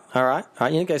 All right. You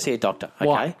need to go see a doctor.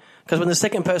 Why? Okay. Because when the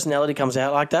second personality comes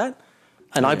out like that,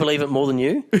 and I believe it more than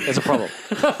you, there's a problem.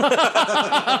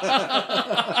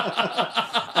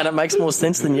 And it makes more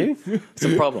sense than you, it's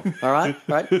a problem. All right?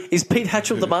 Is Pete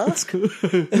Hatchell the mask?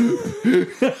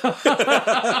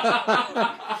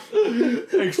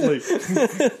 Actually,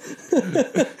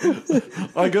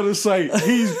 I got to say,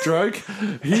 his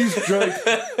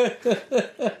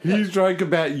joke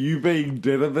about you being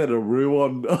deader than a roo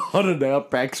on an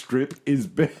outback strip is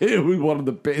one of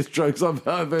the best jokes I've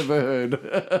ever heard.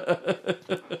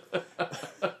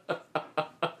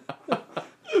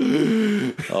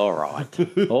 All right.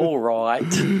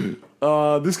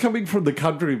 This coming from the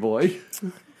country boy.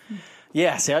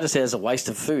 Yeah, see, I just say it's a waste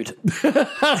of food.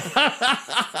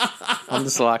 I'm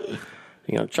just like,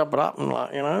 chop it up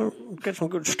and get some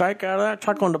good steak out of that,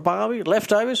 chuck on the barbie,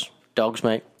 leftovers, dog's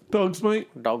meat. Dog's meat.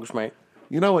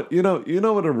 You know what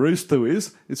a roo stew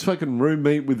is? It's fucking roo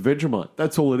meat with Vegemite.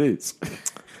 That's all it is.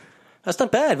 That's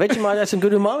not bad. Vegemite has some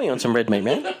good umami on some red meat,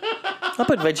 man. I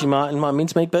put Vegemite in my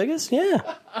mincemeat burgers. Yeah.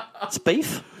 It's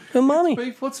beef. Umami.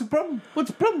 Beef, what's the problem? Well,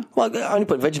 I only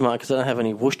put Vegemite because I don't have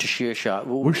any Worcestershire.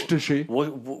 Worcestershire.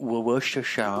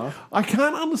 Worcestershire. I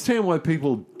can't understand why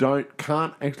people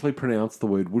can't actually pronounce the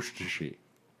word Worcestershire.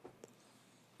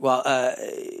 Well,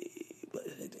 it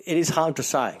is hard to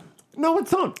say. No,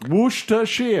 it's not.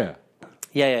 Worcestershire.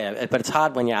 Yeah, but it's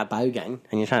hard when you're a bogan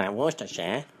and you're saying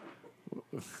Worcestershire.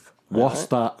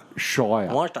 Worcestershire.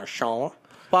 Worcestershire.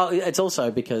 Well, it's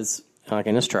also because, like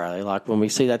in Australia, like when we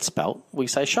see that spelt, we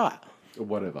say Shire.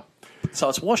 Whatever. So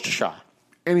it's Worcestershire.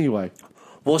 Anyway.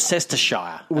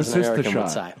 Worcestershire, as an American would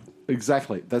say.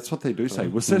 Exactly. That's what they do say.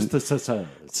 Worcestershire.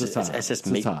 It's just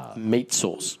meat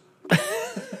sauce.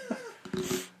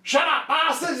 Shut up,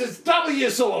 bastards! It's W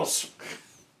sauce!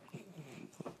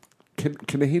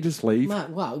 Can he just leave? Mate,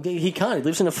 well, he can't. He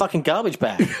lives in a fucking garbage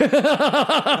bag. All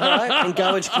right? And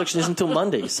garbage collection isn't until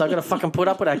Monday, so I've got to fucking put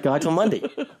up with that guy till Monday.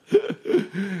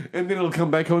 And then it'll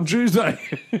come back on Tuesday.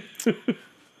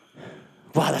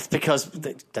 Well, that's because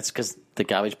the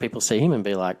garbage people see him and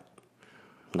be like,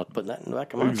 I'm not putting that in the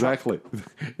back of my Exactly.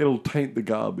 It'll taint the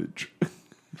garbage.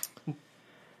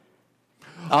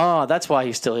 Oh, that's why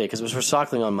he's still here, because it was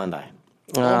recycling on Monday.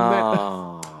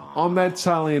 On that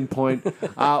salient point,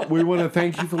 we want to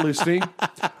thank you for listening.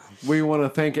 We want to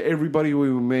thank everybody we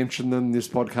mentioned in this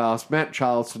podcast. Matt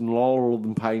Charleston, Laurel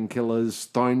and Painkillers,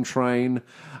 Stone Train,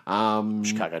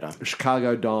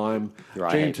 Chicago Dime,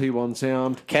 Right. GT1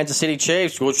 Sound, Kansas City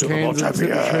Chiefs. Kansas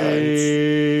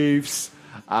City Chiefs.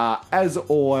 As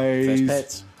always,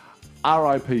 First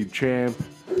pets. RIP Champ,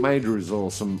 Major is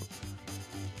awesome,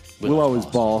 Willow is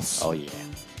boss. Oh, yeah.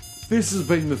 This has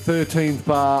been the 13th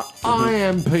bar. I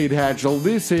am Pete Hatchell.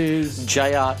 This is...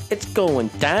 JR, it's going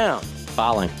down.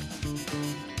 Barling.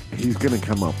 He's going to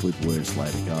come up with worse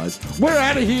later, guys. We're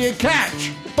out of here.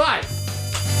 Catch. Bye.